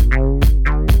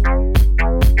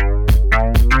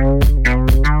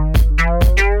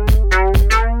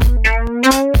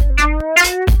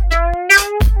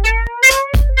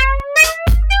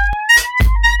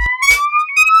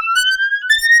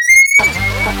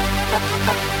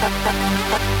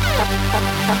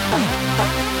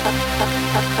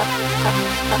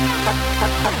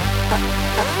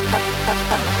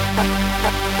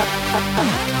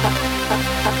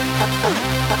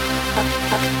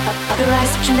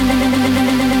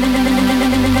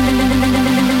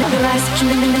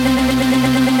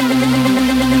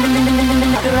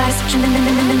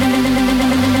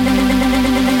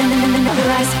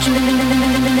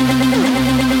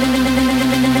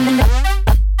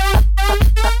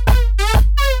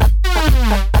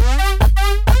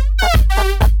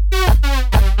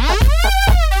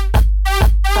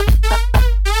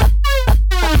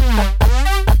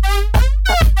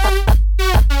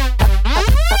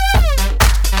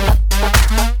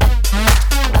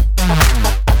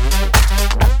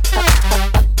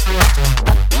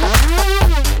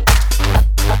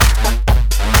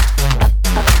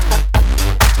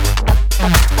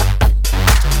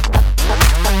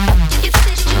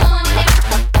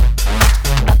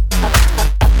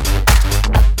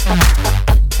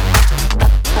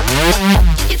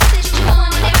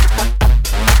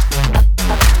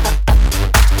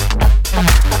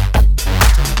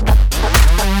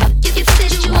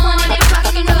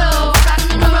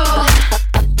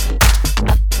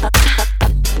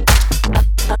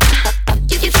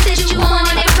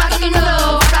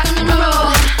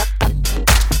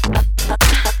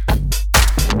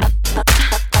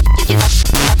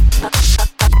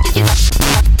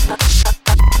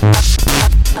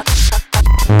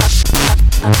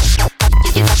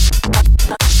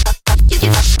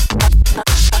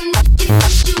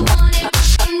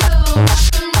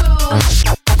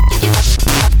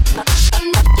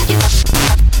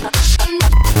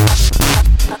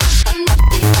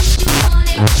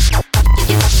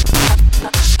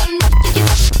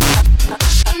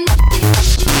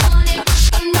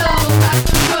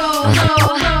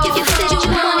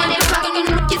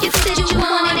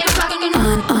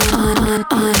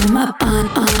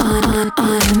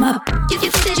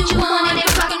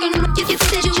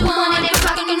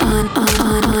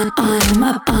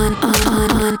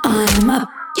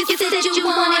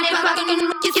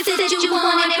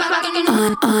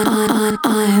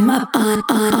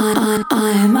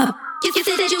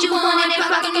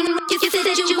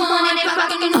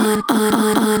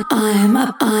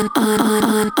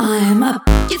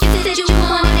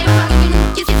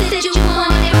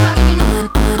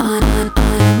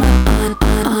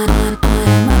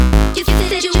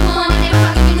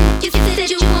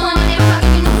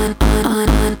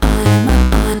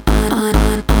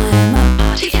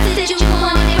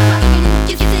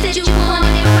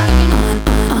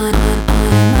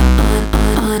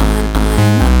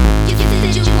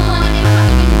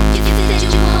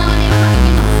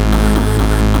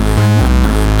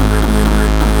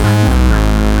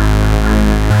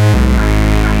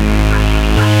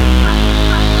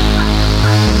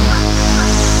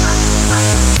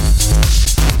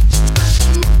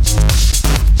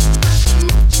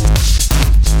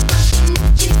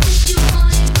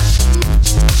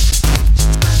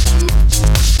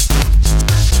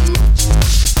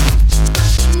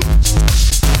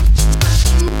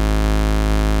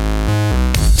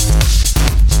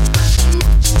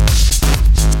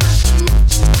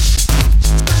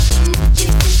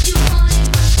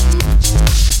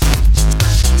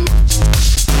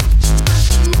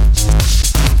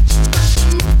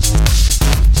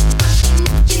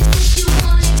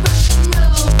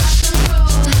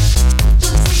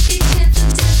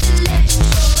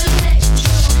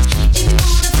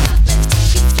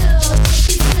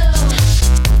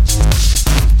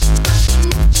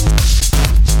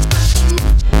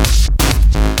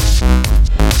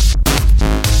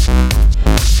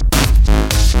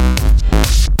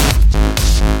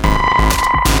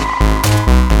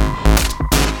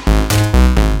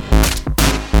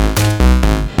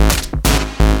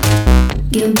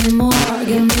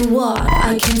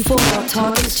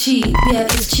 talk is cheap, yeah,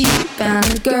 it's cheap, and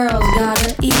the girls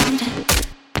gotta eat.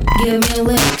 Give me a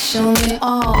lick, show me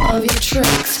all of your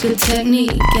tricks. Good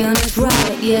technique, and it's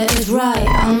right, yeah, it's right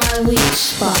on my weak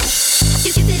spot.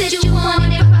 You said you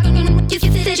wanted it, you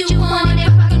said you wanted it,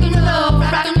 rock and roll,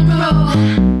 rock and roll.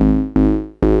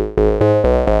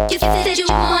 You said you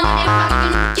wanted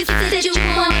it, you said you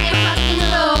wanted it, rock and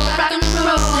roll, rock and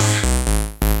roll.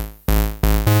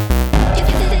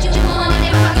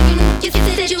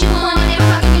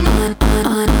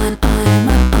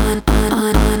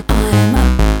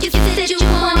 You said you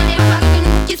wanted it,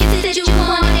 you said you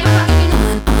wanted it, rock and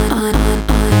roll.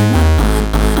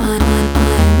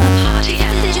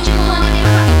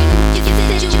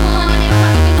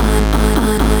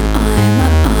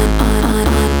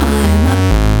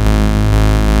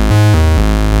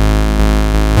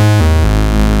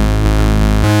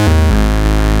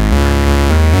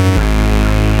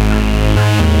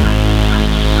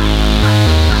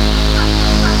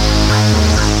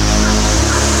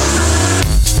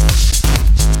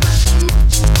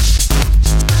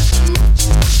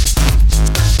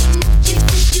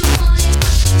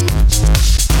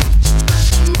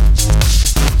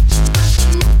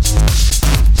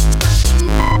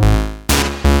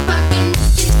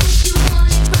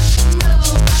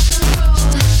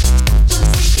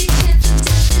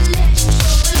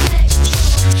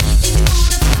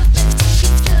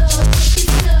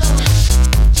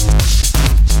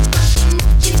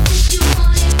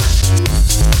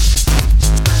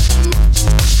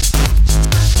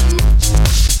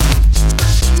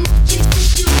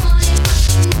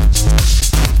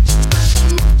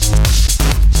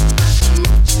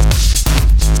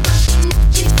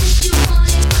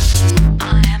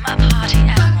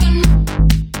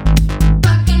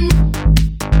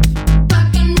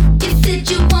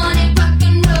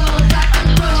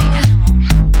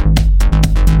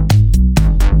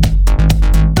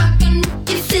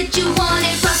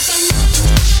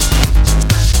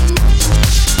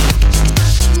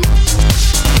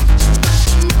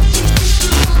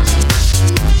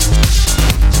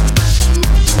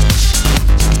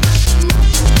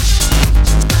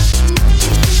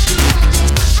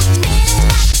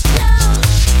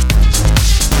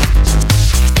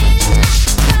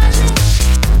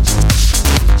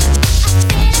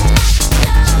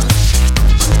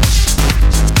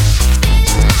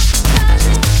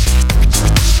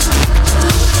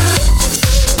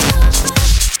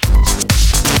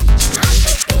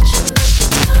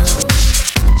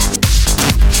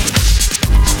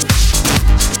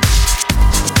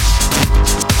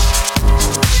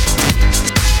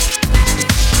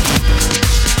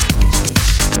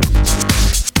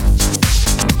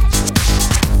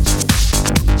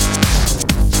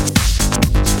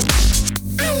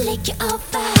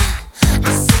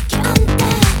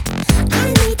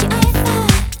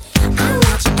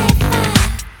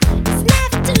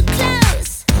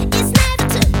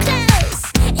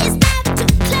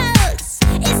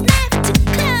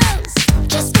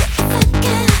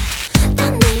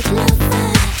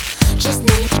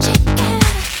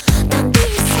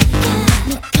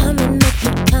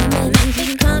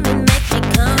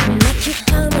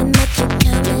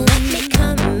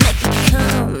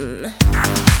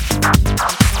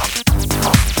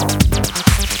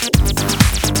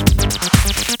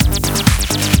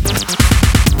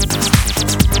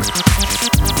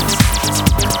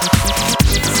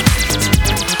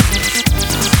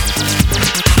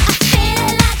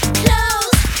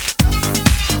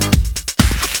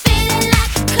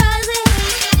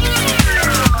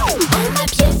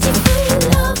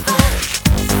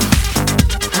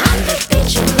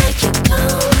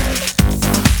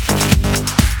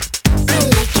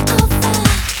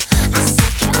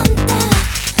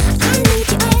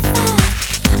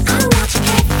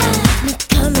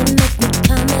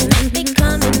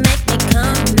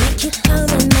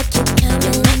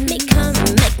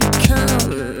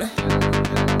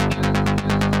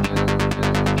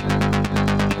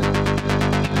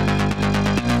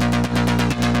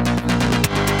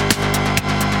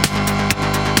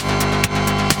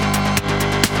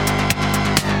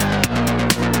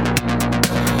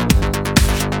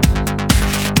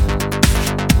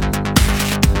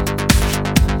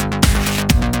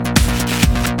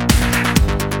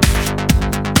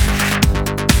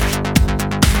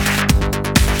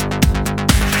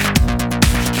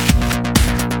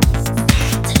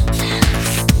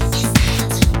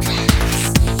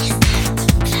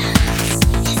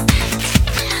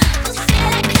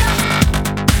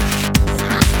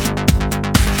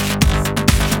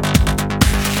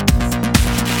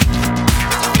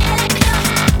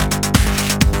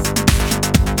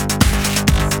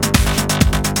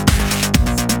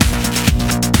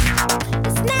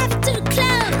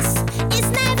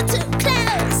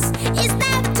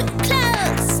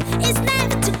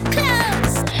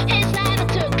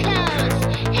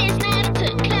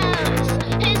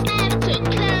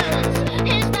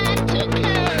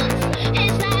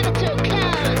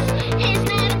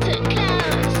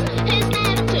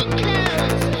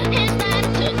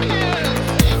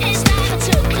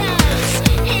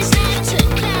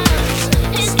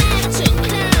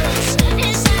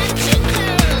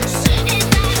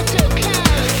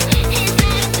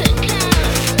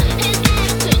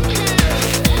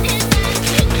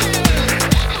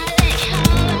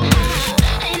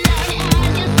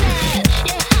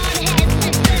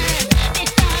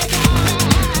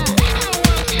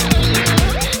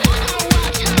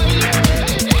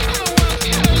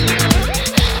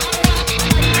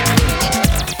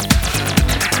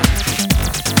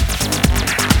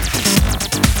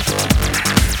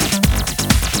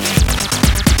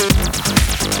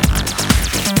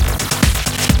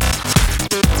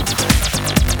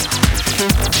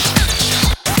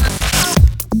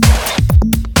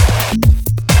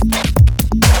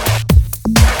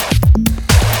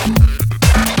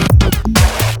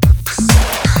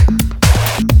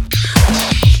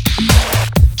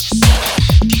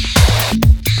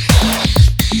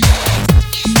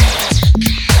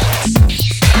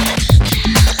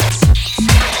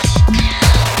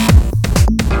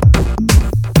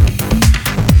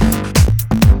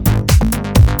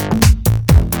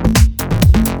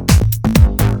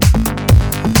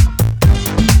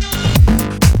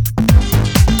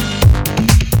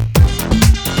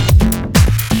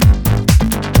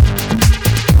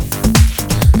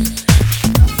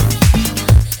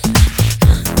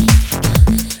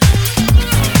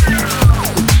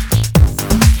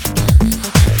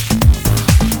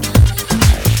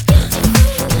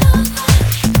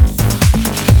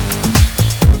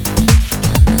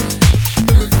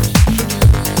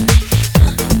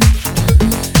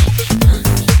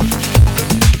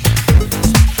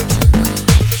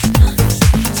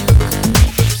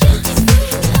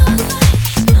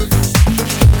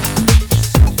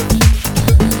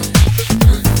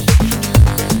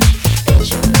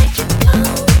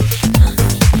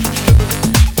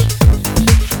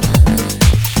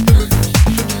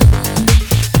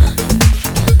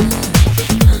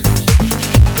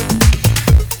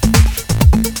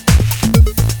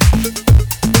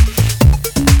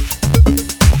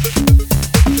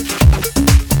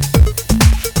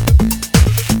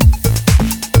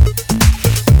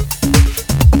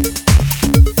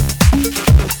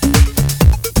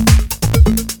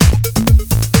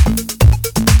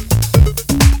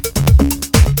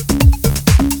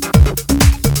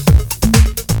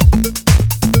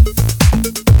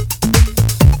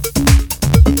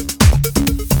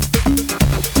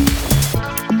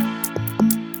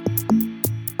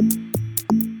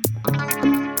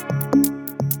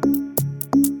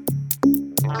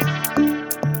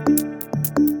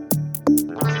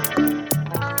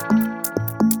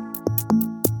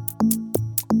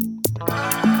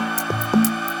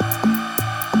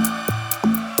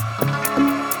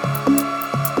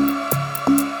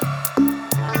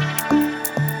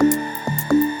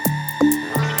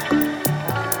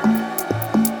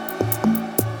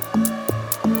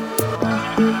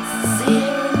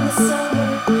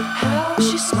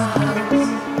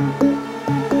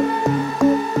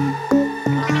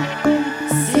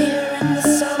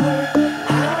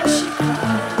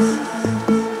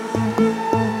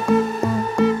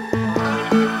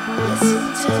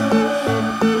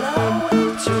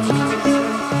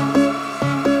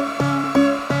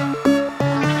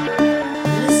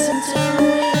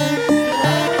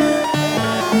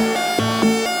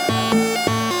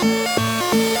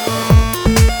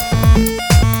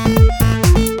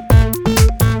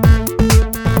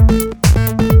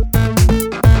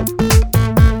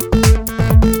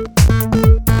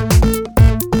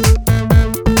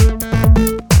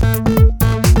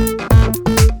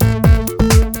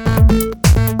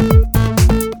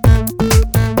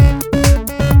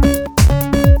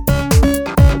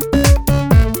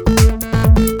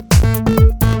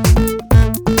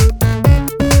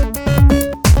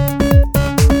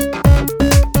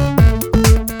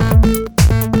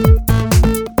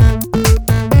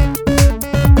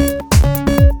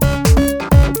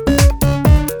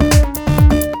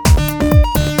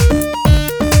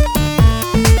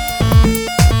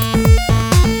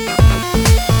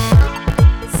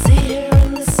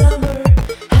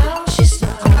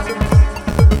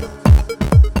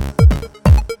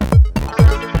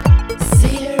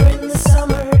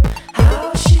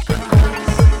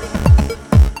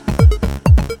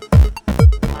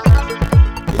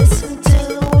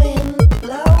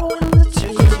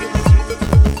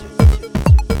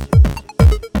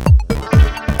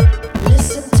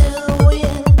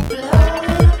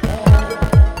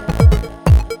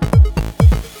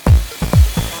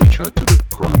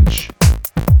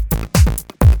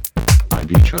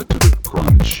 beat you to the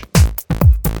crunch.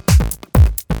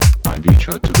 I beat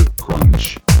you to the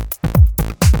crunch.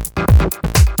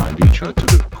 I beat you to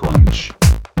the crunch.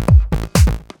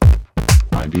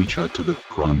 I beat you to the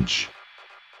crunch.